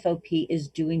the FOP is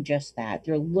doing just that.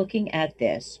 They're looking at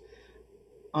this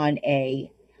on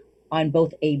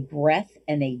both a breadth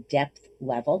and a depth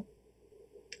level,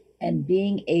 and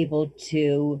being able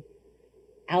to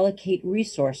allocate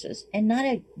resources, and not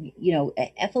a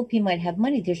FOP might have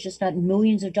money. There's just not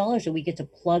millions of dollars that we get to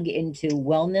plug into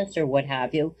wellness or what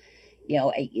have you.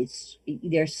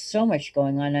 There's so much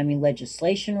going on. I mean,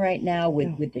 legislation right now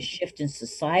with the shift in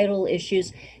societal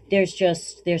issues,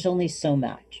 there's only so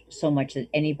much that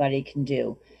anybody can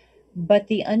do. But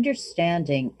the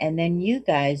understanding, and then you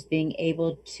guys being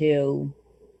able to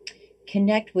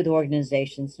connect with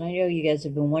organizations, and I know you guys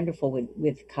have been wonderful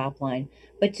with Copline,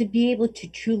 but to be able to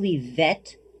truly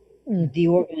vet the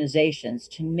organizations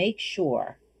to make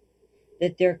sure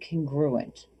that they're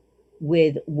congruent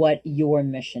with what your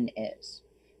mission is.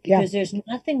 Because there's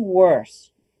nothing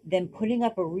worse than putting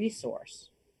up a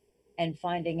resource and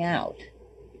finding out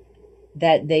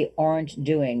that they aren't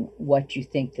doing what you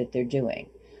think that they're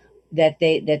doing, that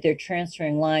they're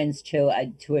transferring lines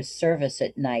to a service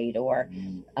at night, or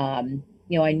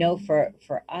I know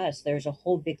for us, there's a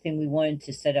whole big thing. We wanted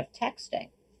to set up texting,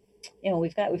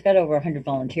 we've got over 100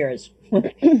 volunteers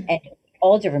and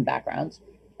all different backgrounds.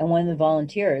 And when the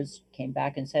volunteers came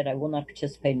back and said, I will not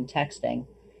participate in texting,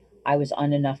 I was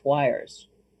on enough wires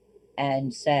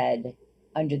and said,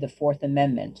 under the Fourth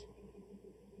Amendment,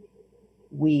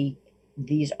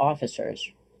 these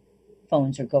officers'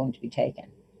 phones are going to be taken.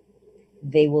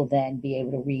 They will then be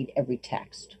able to read every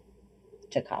text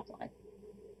to Copline.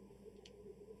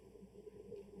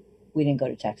 We didn't go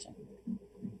to texting.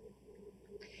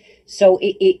 So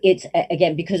it's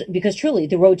again, because truly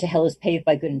the road to hell is paved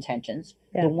by good intentions.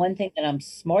 Yeah. The one thing that I'm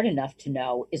smart enough to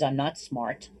know is I'm not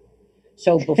smart.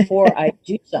 So before I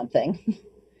do something,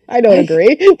 I don't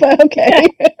agree, but okay.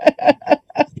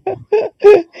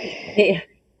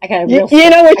 I got a real. You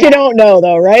know what you don't know,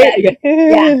 though, right?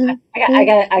 Yeah.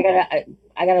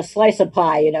 I got a slice of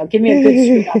pie. Give me a good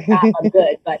sweet on top, I'm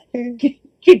good. But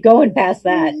keep going past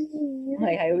that.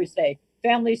 Like I always say,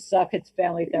 families suck. It's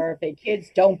family therapy. Kids,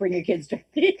 don't bring your kids to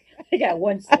me. I got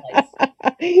one slice.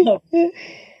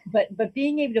 But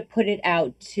being able to put it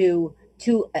out to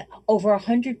over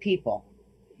 100 people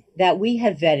that we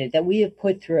have vetted, that we have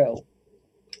put through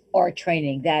our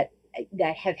training, that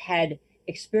have had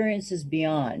experiences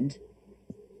beyond,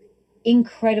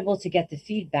 incredible to get the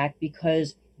feedback,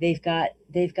 because they've got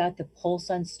the pulse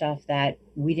on stuff that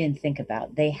we didn't think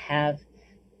about. They have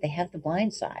the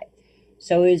blind side.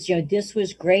 So this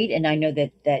was great. And I know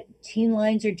that teen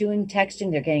lines are doing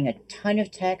texting. They're getting a ton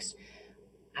of texts.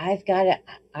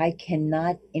 I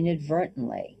cannot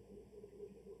inadvertently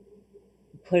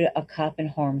put a cop in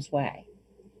harm's way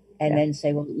and then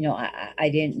say, well, I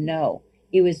didn't know.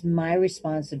 It was my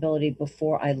responsibility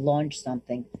before I launched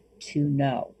something to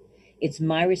know. It's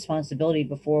my responsibility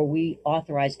before we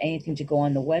authorize anything to go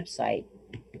on the website.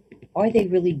 Are they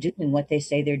really doing what they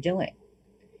say they're doing?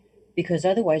 Because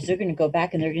otherwise they're going to go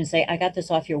back and they're going to say, I got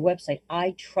this off your website.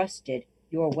 I trusted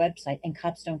your website, and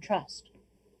cops don't trust.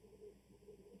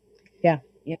 Yeah.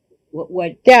 Yeah.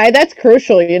 What? Yeah, that's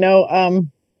crucial.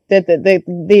 That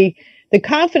the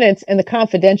confidence and the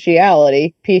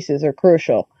confidentiality pieces are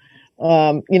crucial.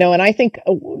 And I think,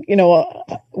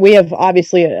 we have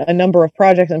obviously a number of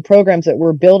projects and programs that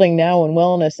we're building now in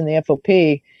wellness in the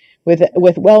FOP,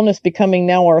 with wellness becoming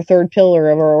now our third pillar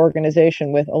of our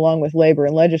organization, along with labor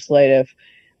and legislative.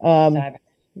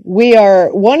 We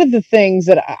are, one of the things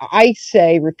that I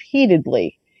say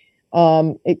repeatedly,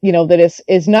 that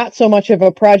is not so much of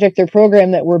a project or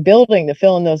program that we're building to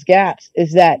fill in those gaps,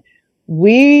 is that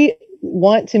we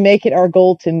want to make it our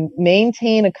goal to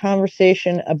maintain a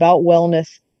conversation about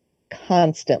wellness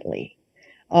constantly,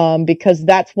 because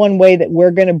that's one way that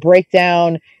we're going to break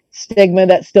down stigma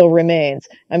that still remains.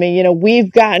 I mean, we've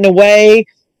gotten away,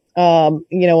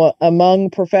 among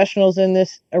professionals in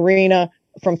this arena,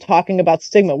 from talking about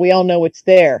stigma. We all know it's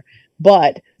there,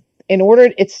 but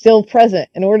it's still present.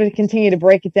 In order to continue to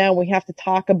break it down, we have to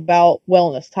talk about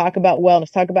wellness, talk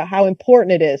about how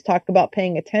important it is, talk about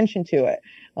paying attention to it.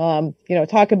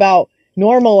 Talk about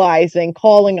normalizing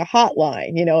calling a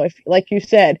hotline. If, like you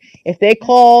said, if they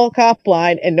call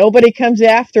Copline and nobody comes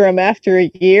after them after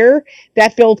a year,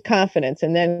 that builds confidence.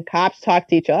 And then cops talk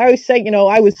to each other. I always say,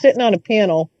 I was sitting on a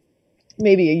panel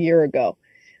maybe a year ago,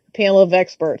 a panel of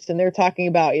experts, and they're talking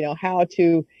about, how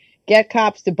to get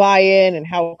cops to buy in, and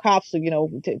how cops,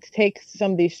 to take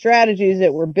some of these strategies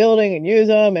that we're building and use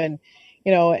them. And,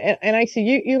 and I say,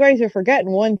 you guys are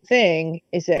forgetting one thing,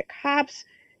 is that cops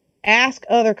ask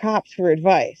other cops for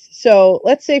advice. So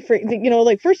let's say,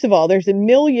 first of all, there's a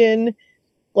million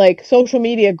social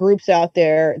media groups out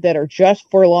there that are just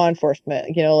for law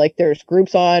enforcement. There's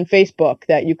groups on Facebook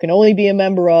that you can only be a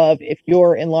member of if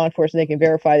you're in law enforcement. They can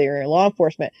verify that you're in law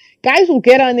enforcement. Guys will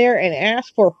get on there and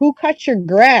ask for who cut your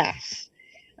grass.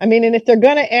 I mean, and if they're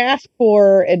going to ask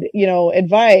for,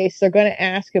 advice, they're going to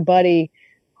ask a buddy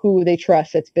who they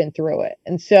trust that's been through it.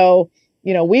 And so,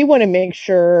 we want to make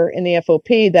sure in the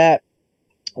FOP that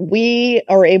we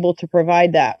are able to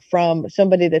provide that from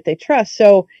somebody that they trust.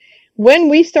 So when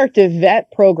we start to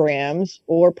vet programs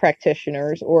or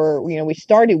practitioners, or, we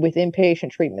started with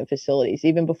inpatient treatment facilities,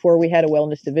 even before we had a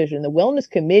wellness division, the wellness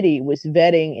committee was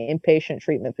vetting inpatient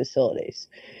treatment facilities.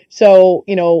 So,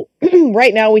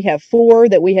 right now we have 4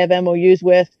 that we have MOUs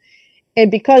with. And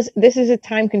because this is a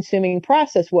time-consuming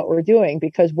process, what we're doing,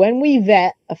 because when we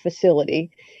vet a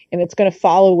facility, and it's going to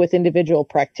follow with individual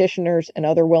practitioners and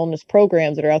other wellness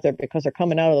programs that are out there, because they're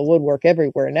coming out of the woodwork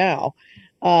everywhere now,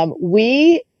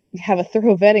 we have a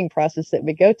thorough vetting process that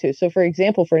we go to. So, for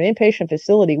example, for an inpatient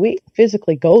facility, we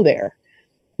physically go there.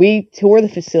 We tour the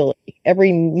facility,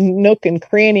 every nook and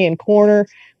cranny and corner.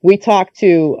 We talk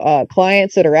to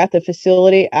clients that are at the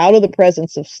facility out of the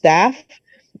presence of staff.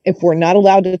 If we're not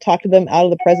allowed to talk to them out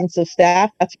of the presence of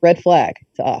staff, that's a red flag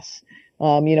to us.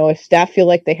 If staff feel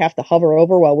like they have to hover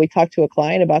over while we talk to a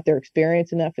client about their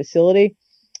experience in that facility,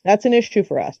 that's an issue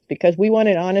for us, because we want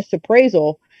an honest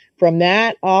appraisal from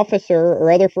that officer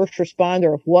or other first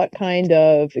responder of what kind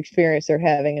of experience they're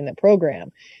having in the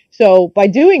program. So by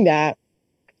doing that,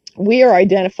 we are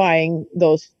identifying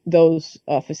those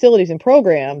facilities and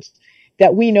programs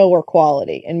that we know are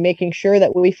quality, and making sure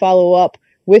that we follow up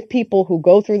with people who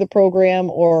go through the program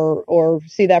or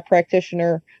see that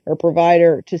practitioner or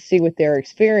provider to see what their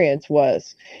experience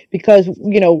was. Because,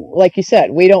 like you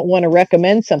said, we don't want to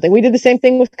recommend something. We did the same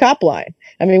thing with Copline.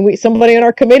 I mean, somebody on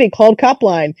our committee called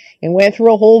Copline and went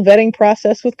through a whole vetting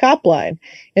process with Copline.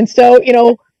 And so,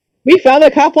 we found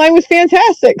that Copline was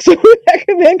fantastic, so we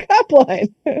recommend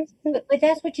Copline. But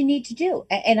that's what you need to do.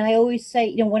 And I always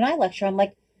say, when I lecture, I'm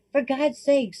like, for God's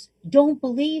sakes, don't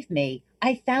believe me.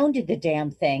 I founded the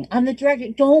damn thing. I'm the director.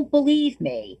 Don't believe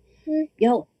me.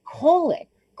 Call it.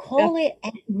 Call it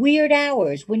at weird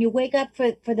hours. When you wake up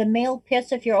for the male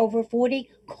piss, if you're over 40,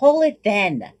 call it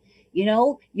then.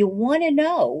 You want to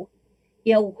know,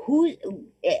 who's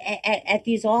at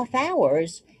these off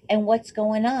hours and what's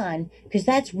going on, because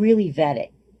that's really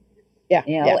vetting.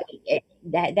 Yeah.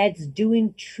 That's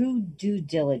doing true due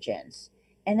diligence,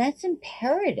 and that's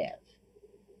imperative.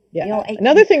 Yeah.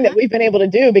 Another thing that we've been able to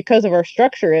do because of our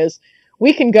structure is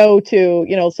we can go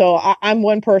to, so I'm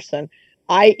one person.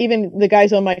 Even the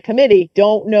guys on my committee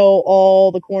don't know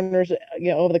all the corners,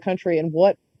 over the country and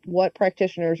what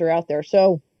practitioners are out there.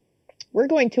 So we're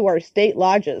going to our state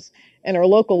lodges and our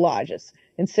local lodges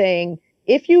and saying,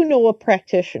 if you know a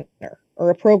practitioner or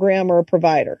a program or a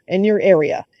provider in your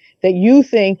area that you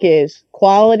think is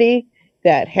quality,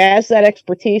 that has that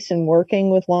expertise in working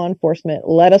with law enforcement,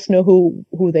 let us know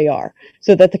who they are,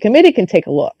 so that the committee can take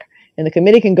a look, and the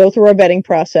committee can go through our vetting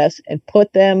process and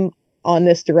put them on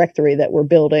this directory that we're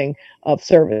building of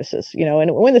services.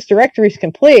 And when this directory is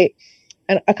complete,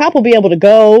 and a cop will be able to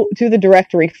go to the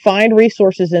directory, find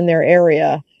resources in their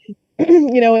area,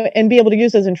 and be able to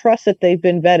use those and trust that they've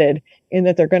been vetted, and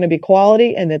that they're going to be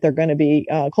quality, and that they're going to be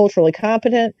culturally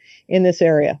competent in this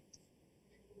area.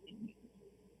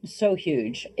 So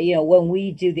huge. When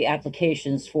we do the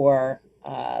applications for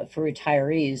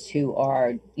retirees who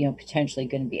are potentially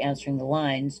going to be answering the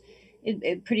lines,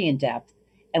 it pretty in depth.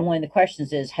 And one of the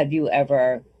questions is, have you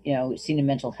ever seen a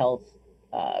mental health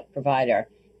provider,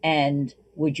 and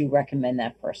would you recommend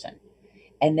that person?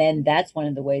 And then that's one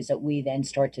of the ways that we then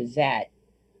start to vet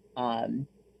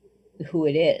who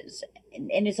it is.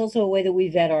 And it's also a way that we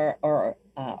vet our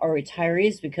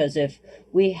retirees, because if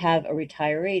we have a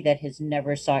retiree that has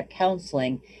never sought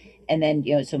counseling, and then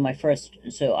so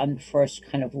I'm the first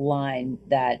kind of line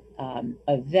that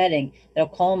of vetting, they'll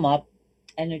call them up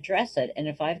and address it. And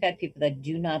if I've got people that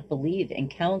do not believe in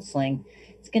counseling,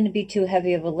 it's going to be too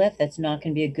heavy of a lift. That's not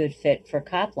going to be a good fit for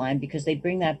Copline, because they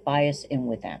bring that bias in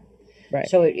with them. Right.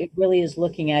 So it really is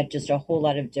looking at just a whole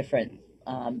lot of different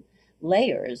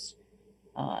layers,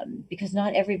 because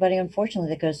not everybody, unfortunately,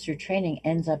 that goes through training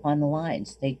ends up on the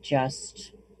lines. They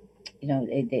just,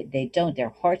 they don't. Their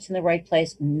heart's in the right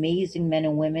place. Amazing men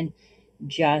and women,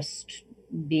 just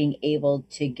being able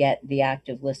to get the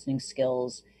active listening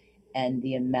skills and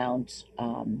the amount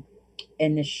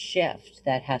and the shift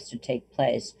that has to take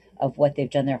place of what they've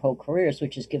done their whole careers,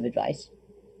 which is give advice.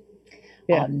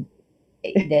 Yeah.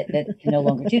 That can no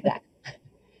longer do that.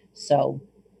 So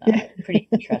pretty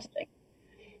interesting.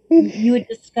 You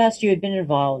had been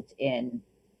involved in,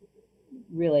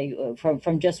 really,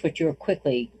 from just what you were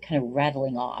quickly kind of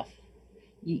rattling off,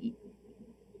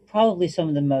 probably some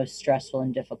of the most stressful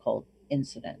and difficult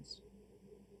incidents.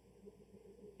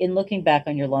 In looking back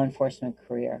on your law enforcement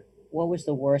career, what was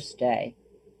the worst day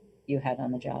you had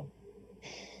on the job?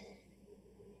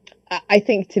 I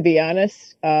think, to be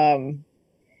honest,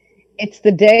 it's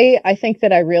the day I think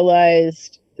that I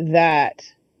realized that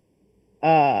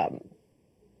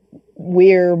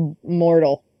we're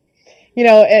mortal.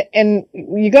 And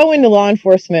you go into law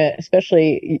enforcement,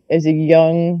 especially as a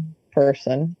young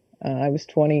person. I was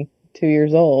 22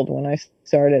 years old when I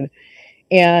started,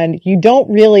 and you don't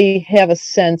really have a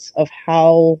sense of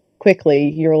how quickly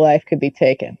your life could be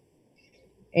taken,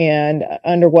 and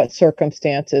under what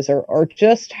circumstances, or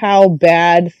just how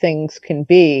bad things can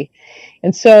be.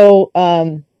 And so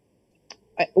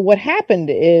what happened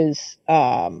is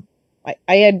I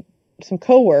had some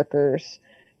coworkers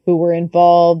who were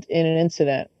involved in an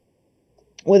incident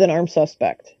with an armed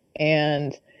suspect,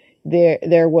 and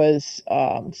there was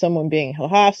someone being held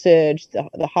hostage.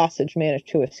 The hostage managed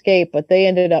to escape, but they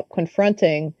ended up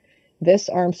confronting this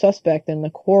armed suspect in the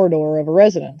corridor of a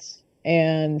residence,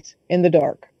 and in the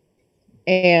dark.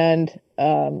 and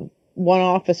one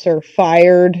officer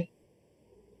fired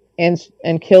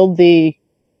and killed the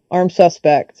armed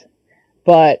suspect,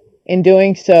 but in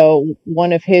doing so,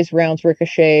 one of his rounds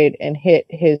ricocheted and hit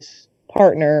his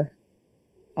partner,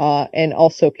 and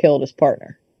also killed his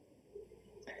partner.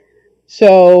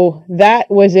 So that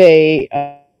was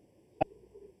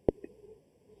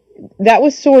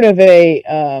sort of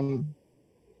a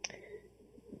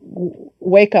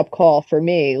wake up call for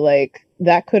me. Like,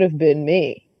 that could have been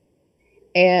me.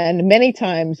 And many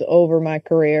times over my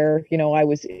career, I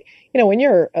was, when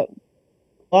you're a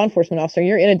law enforcement officer,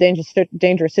 you're in a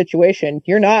dangerous situation.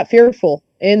 You're not fearful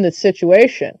in the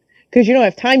situation because you don't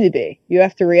have time to be. You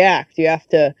have to react. You have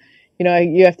to,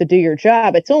 you have to do your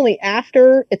job. It's only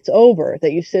after it's over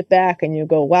that you sit back and you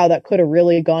go, wow, that could have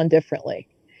really gone differently.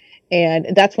 And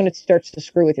that's when it starts to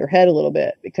screw with your head a little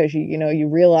bit, because you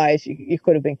realize you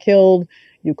could have been killed.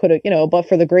 You could have, but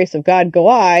for the grace of God go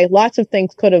I, lots of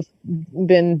things could have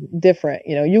been different.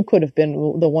 You could have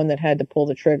been the one that had to pull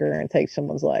the trigger and take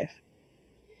someone's life.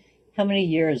 How many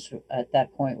years at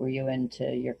that point were you into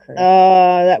your career?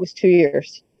 That was 2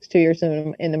 years. It's 2 years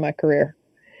into my career.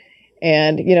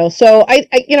 And, so I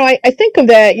think of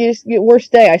that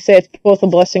worst day. I say it's both a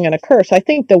blessing and a curse. I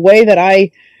think the way that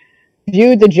I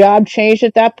viewed the job changed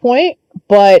at that point,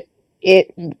 but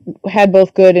it had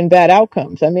both good and bad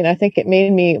outcomes. I mean, I think it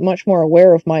made me much more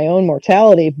aware of my own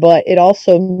mortality, but it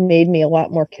also made me a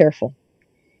lot more careful.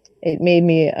 It made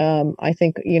me, I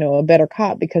think, a better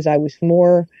cop, because I was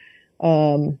more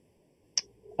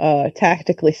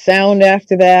tactically sound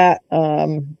after that.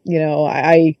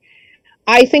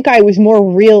 I think I was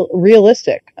more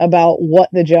realistic about what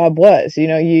the job was.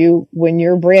 When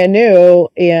you're brand new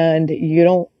and you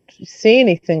don't see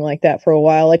anything like that for a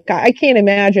while, like I can't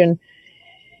imagine,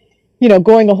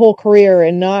 going a whole career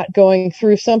and not going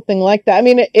through something like that. I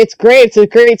mean, it's great. It's a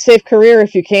great, safe career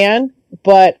if you can.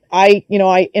 But in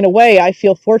a way, I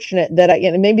feel fortunate that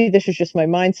maybe this is just my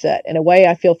mindset. In a way,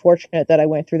 I feel fortunate that I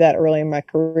went through that early in my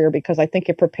career, because I think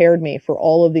it prepared me for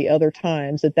all of the other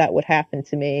times that would happen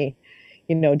to me,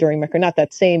 during my career. Not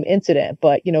that same incident,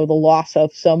 but, the loss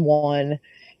of someone,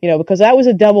 because that was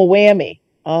a double whammy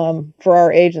for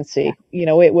our agency.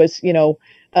 It was,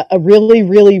 a really,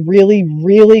 really, really,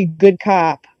 really good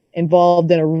cop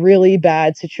involved in a really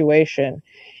bad situation.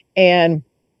 And,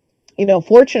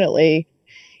 fortunately,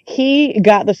 he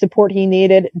got the support he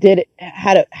needed,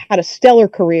 had a stellar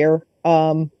career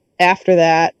after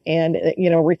that, and,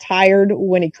 retired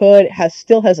when he could,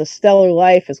 still has a stellar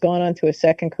life, has gone on to a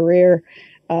second career,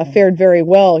 fared very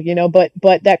well,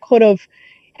 but that could have,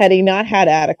 had he not had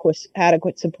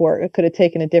adequate support, it could have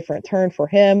taken a different turn for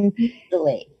him.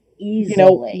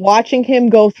 Easily. Watching him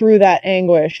go through that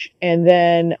anguish, and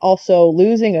then also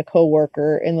losing a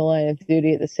coworker in the line of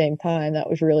duty at the same time, that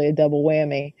was really a double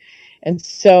whammy. And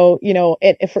so,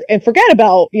 and forget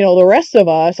about, the rest of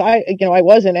us. I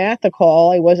wasn't at the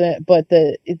call. I wasn't, but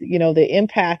the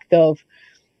impact of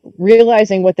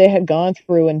realizing what they had gone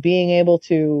through and being able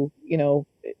to,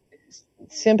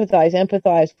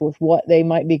 empathize with what they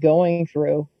might be going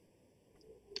through.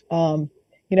 I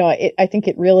think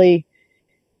it really,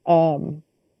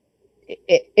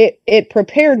 it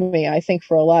prepared me, I think,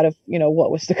 for a lot of, what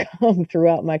was to come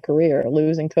throughout my career,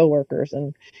 losing coworkers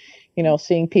and,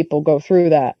 seeing people go through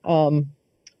that.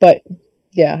 But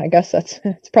yeah, I guess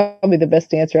it's probably the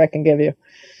best answer I can give you.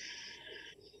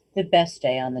 The best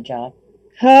day on the job.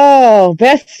 Oh,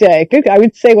 best day. Good. I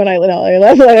would say when I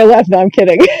left. No, I'm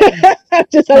kidding. I'm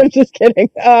just kidding.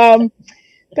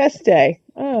 Best day.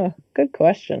 Oh, good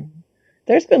question.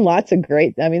 There were lots of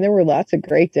great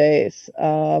days.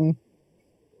 I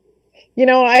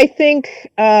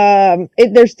think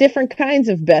there's different kinds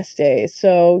of best days.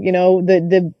 So,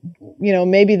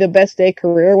 maybe the best day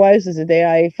career wise is the day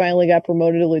I finally got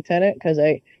promoted to lieutenant, because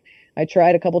I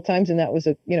tried a couple times and that was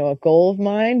a goal of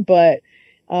mine. But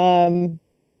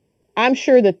I'm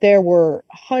sure that there were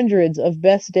hundreds of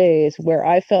best days where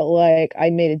I felt like I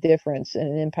made a difference and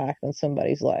an impact on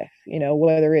somebody's life,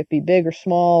 whether it be big or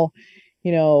small,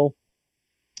 being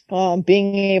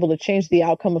able to change the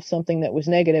outcome of something that was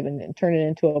negative and turn it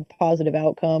into a positive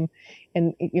outcome.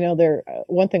 And,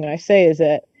 one thing I say is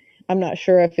that I'm not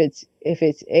sure if it's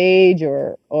age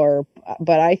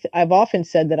but I've often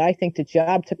said that I think the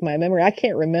job took my memory. I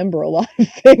can't remember a lot of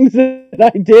things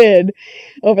that I did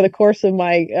over the course of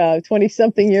my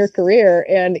 20-something year career,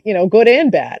 and, good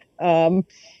and bad.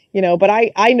 But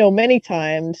I know many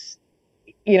times,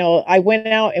 I went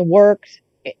out and worked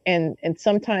and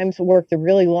sometimes worked a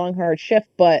really long, hard shift,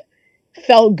 but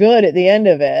felt good at the end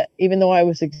of it, even though I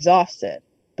was exhausted,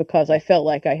 because I felt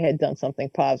like I had done something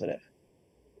positive.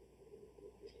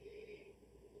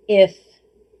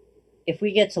 if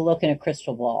we get to look in a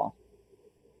crystal ball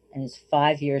and it's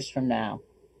 5 years from now,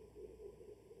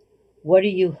 what are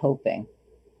you hoping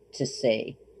to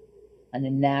see on a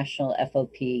national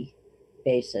FOP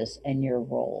basis and your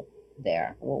role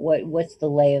there? What's the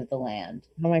lay of the land?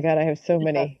 Oh my God, I have so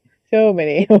Given our many, so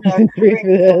many given our options for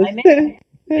current climate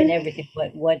this. and everything,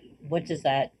 what does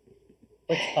that?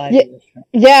 What's five Yeah, years from?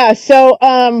 yeah. So,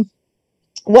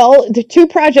 well, the two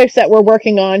projects that we're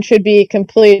working on should be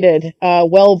completed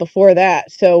well before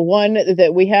that. So, one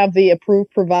that we have the approved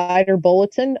provider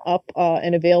bulletin up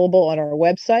and available on our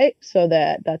website, so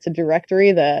that's a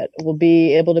directory that will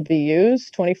be able to be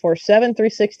used 24/7,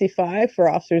 365 for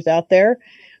officers out there.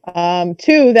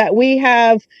 Two, that we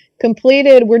have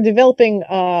completed, we're developing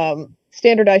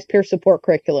standardized peer support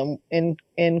curriculum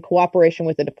in cooperation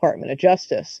with the Department of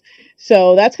Justice.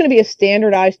 So that's going to be a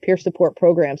standardized peer support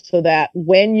program so that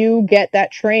when you get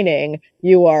that training,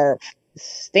 you are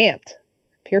stamped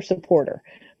peer supporter,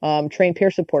 trained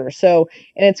peer supporter. So,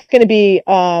 and it's going to be,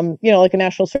 like a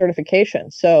national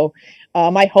certification. So,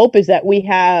 my hope is that we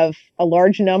have a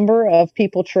large number of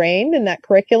people trained in that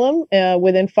curriculum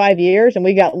within 5 years, and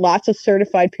we got lots of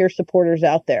certified peer supporters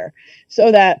out there.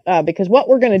 So that because what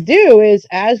we're going to do is,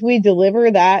 as we deliver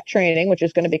that training, which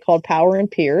is going to be called Power in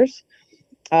Peers,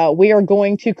 we are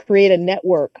going to create a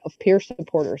network of peer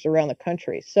supporters around the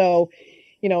country. So,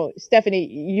 Stephanie,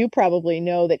 you probably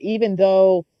know that even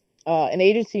though an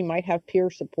agency might have peer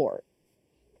support,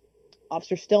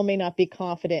 officers still may not be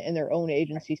confident in their own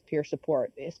agency's peer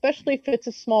support, especially if it's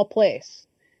a small place,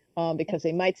 because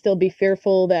they might still be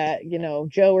fearful that,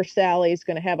 Joe or Sally is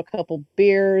going to have a couple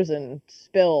beers and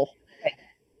spill. Right.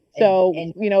 So,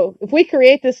 And if we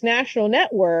create this national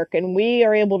network and we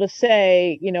are able to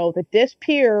say, that this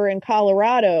peer in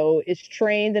Colorado is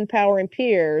trained in Power in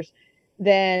Peers,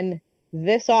 then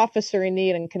this officer in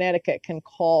need in Connecticut can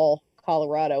call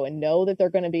Colorado and know that they're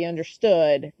going to be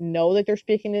understood, know that they're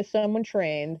speaking to someone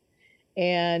trained,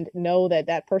 and know that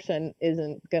that person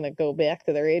isn't going to go back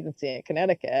to their agency in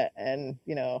Connecticut and,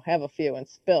 have a few and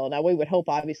spill. Now, we would hope,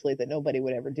 obviously, that nobody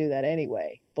would ever do that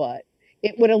anyway, but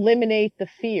it would eliminate the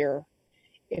fear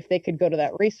if they could go to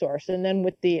that resource. And then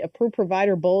with the approved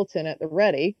provider bulletin at the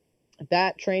ready,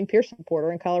 that trained peer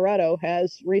supporter in Colorado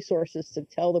has resources to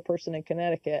tell the person in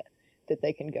Connecticut that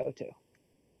they can go to.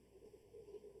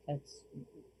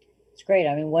 it's great.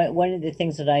 I mean, one of the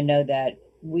things that I know that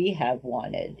we have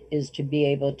wanted is to be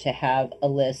able to have a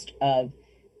list of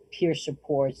peer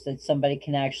supports that somebody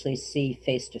can actually see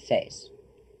face to face.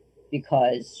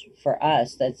 Because for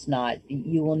us, that's not,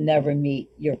 you will never meet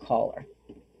your caller,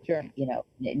 Sure.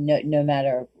 no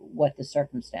matter what the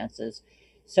circumstances.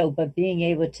 So, but being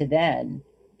able to then,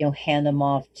 hand them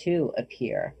off to a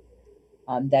peer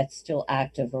that's still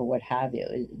active or what have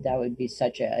you, that would be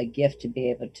such a gift to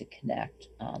be able to connect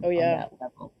Oh, yeah. on that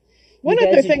level. One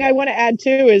other thing I want to add too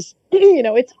is,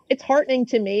 it's heartening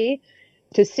to me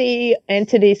to see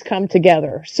entities come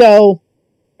together. So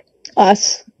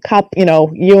us,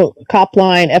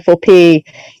 Copline, FOP,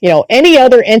 any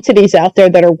other entities out there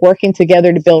that are working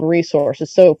together to build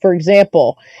resources. So, for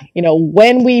example,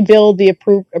 when we build the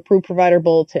approved provider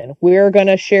bulletin, we're going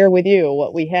to share with you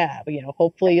what we have.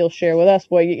 Hopefully you'll share with us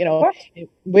what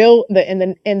we'll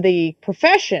the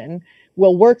profession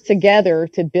will work together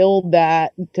to build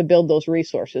those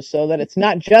resources so that it's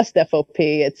not just FOP,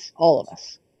 it's all of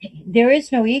us. There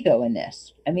is no ego in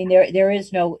this. I mean, there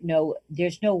is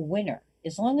there's no winner.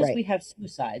 As long as Right. we have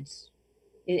suicides,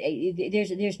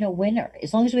 there's no winner.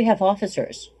 As long as we have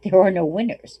officers, there are no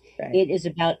winners. Right. It is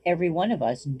about every one of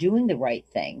us doing the right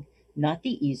thing, not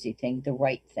the easy thing, the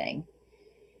right thing.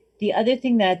 The other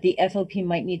thing that the FOP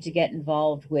might need to get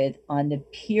involved with on the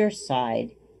peer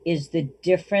side is the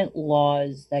different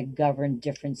laws that govern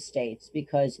different states.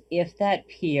 Because if that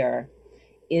peer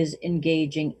is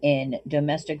engaging in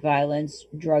domestic violence,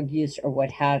 drug use, or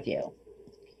what have you,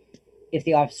 if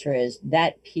the officer is,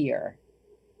 that peer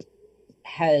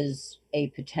has a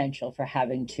potential for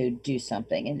having to do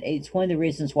something. And it's one of the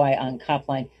reasons why on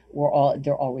Copline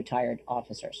they're all retired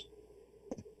officers.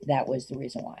 That was the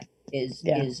reason why, is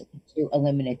to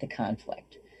eliminate the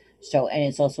conflict. So, and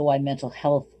it's also why mental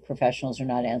health professionals are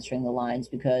not answering the lines,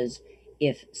 because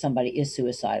if somebody is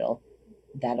suicidal,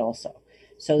 that also.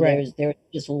 So Right. there's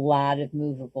just a lot of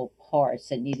movable parts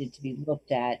that needed to be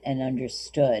looked at and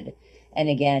understood. And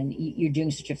again, you're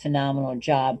doing such a phenomenal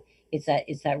job. It's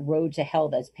that road to hell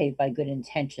that's paved by good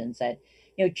intentions. That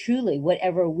truly,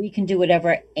 whatever we can do,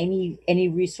 whatever any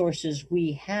resources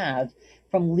we have,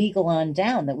 from legal on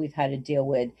down, that we've had to deal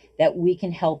with, that we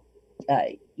can help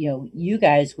you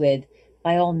guys with,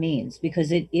 by all means,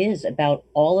 because it is about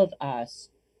all of us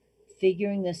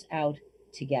figuring this out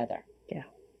together. Yeah.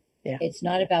 Yeah. It's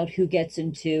not about who gets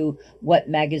into what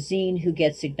magazine, who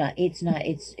gets ignited. It's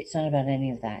not about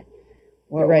any of that.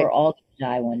 You're right. We're all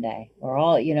gonna die one day. We're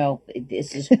all,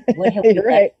 this is what have we You're left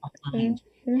right. behind?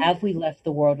 Mhm. Have we left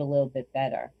the world a little bit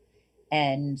better?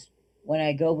 And when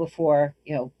I go before,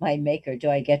 my maker, do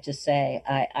I get to say,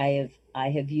 I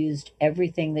have used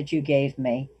everything that you gave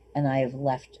me, and I have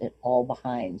left it all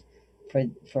behind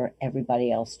for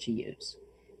everybody else to use.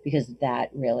 Because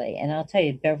that really, and I'll tell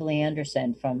you, Beverly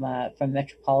Anderson from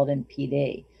Metropolitan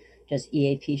PD does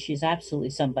EAP. She's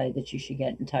absolutely somebody that you should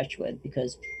get in touch with,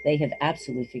 because they have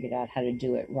absolutely figured out how to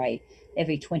do it right. They have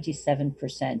a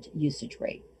 27% usage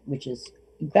rate, which is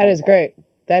That is incredible. great.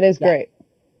 That is Yeah. great.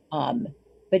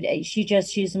 But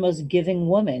she's the most giving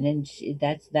woman, and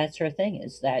that's her thing,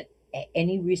 is that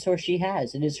any resource she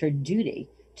has, it is her duty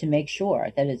to make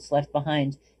sure that it's left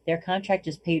behind. Their contract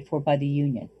is paid for by the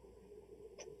union.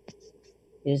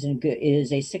 It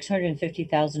is a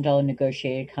 $650,000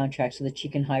 negotiated contract so that she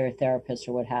can hire a therapist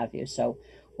or what have you. So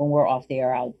when we're off the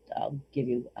air, I'll give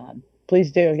you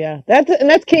Please do. Yeah.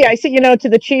 That's key. I see, to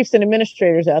the chiefs and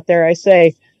administrators out there, I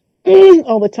say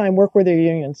all the time, work with your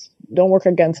unions. Don't work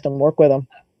against them, work with them.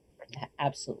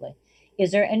 absolutely.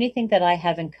 Is there anything that I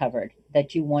haven't covered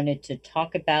that you wanted to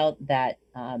talk about that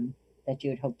that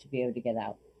you would hope to be able to get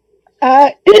out?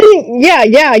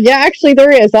 Yeah. Actually,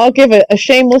 there is. I'll give a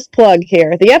shameless plug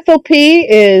here. The FOP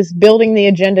is building the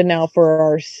agenda now for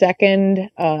our second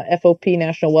FOP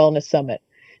National Wellness Summit.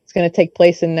 It's going to take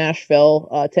place in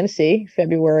Nashville, Tennessee,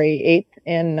 February 8th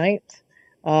and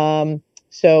 9th.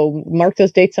 So mark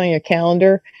those dates on your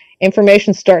calendar.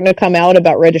 Information's starting to come out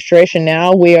about registration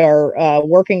now. We are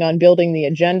working on building the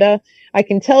agenda. I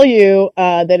can tell you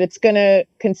that it's going to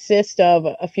consist of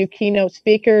a few keynote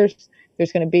speakers.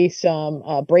 There's going to be some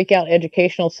breakout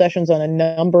educational sessions on a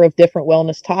number of different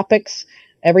wellness topics,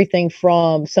 everything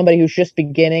from somebody who's just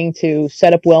beginning to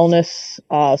set up wellness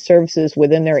services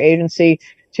within their agency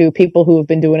to people who have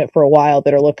been doing it for a while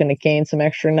that are looking to gain some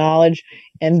extra knowledge.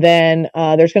 And then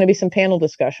there's going to be some panel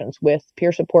discussions with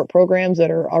peer support programs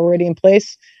that are already in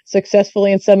place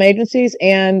successfully in some agencies,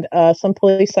 and some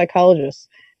police psychologists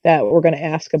that we're going to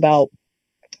ask about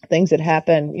things that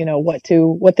happen,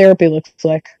 what therapy looks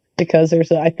like. Because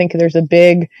I think there's a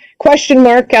big question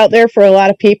mark out there for a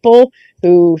lot of people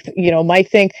who, might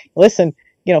think, listen,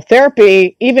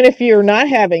 therapy, even if you're not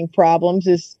having problems,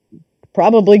 is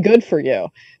probably good for you.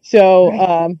 So,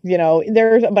 right.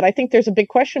 But I think there's a big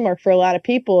question mark for a lot of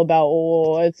people about,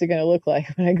 what's it going to look like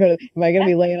when I go to, am I going to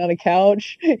be laying on a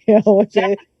couch?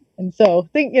 And so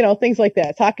things like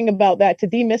that, talking about that to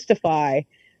demystify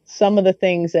some of the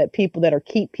things that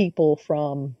keep people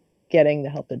from getting the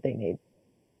help that they need.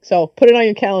 So put it on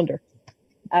your calendar.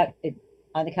 On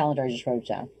the calendar, I just wrote it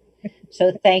down.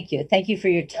 So thank you for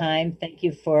your time. Thank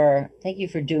you for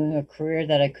doing a career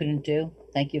that I couldn't do.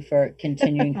 Thank you for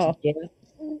continuing to give.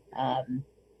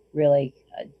 Really,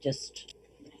 just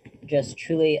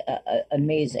truly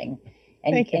amazing,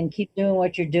 and keep doing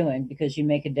what you're doing, because you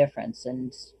make a difference.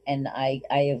 And I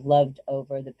have loved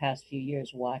over the past few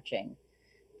years watching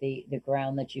the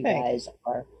ground that you guys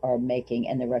are making,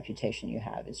 and the reputation you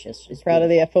have. It's proud beautiful. Of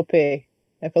the FOP.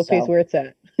 FOP is where it's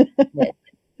at.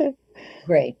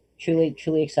 Great,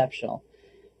 truly exceptional.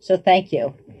 So thank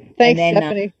you. Thanks,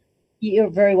 Stephanie. You're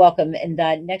very welcome. And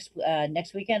next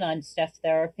weekend on Steph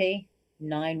Therapy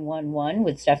 911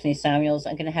 with Stephanie Samuels,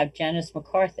 I'm going to have Janice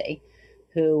McCarthy,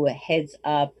 who heads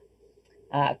up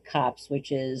COPS,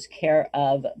 which is Care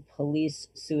of Police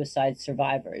Suicide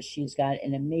Survivors. She's got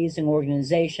an amazing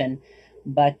organization,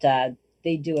 but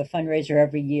they do a fundraiser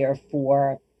every year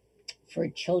for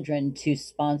children to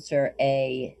sponsor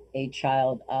a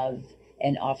child of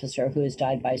an officer who has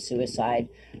died by suicide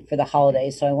for the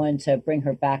holidays. So I wanted to bring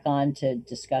her back on to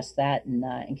discuss that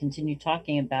and continue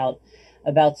talking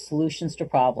about solutions to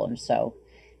problems. So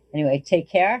anyway, take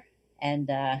care, and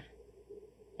I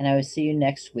will see you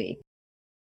next week.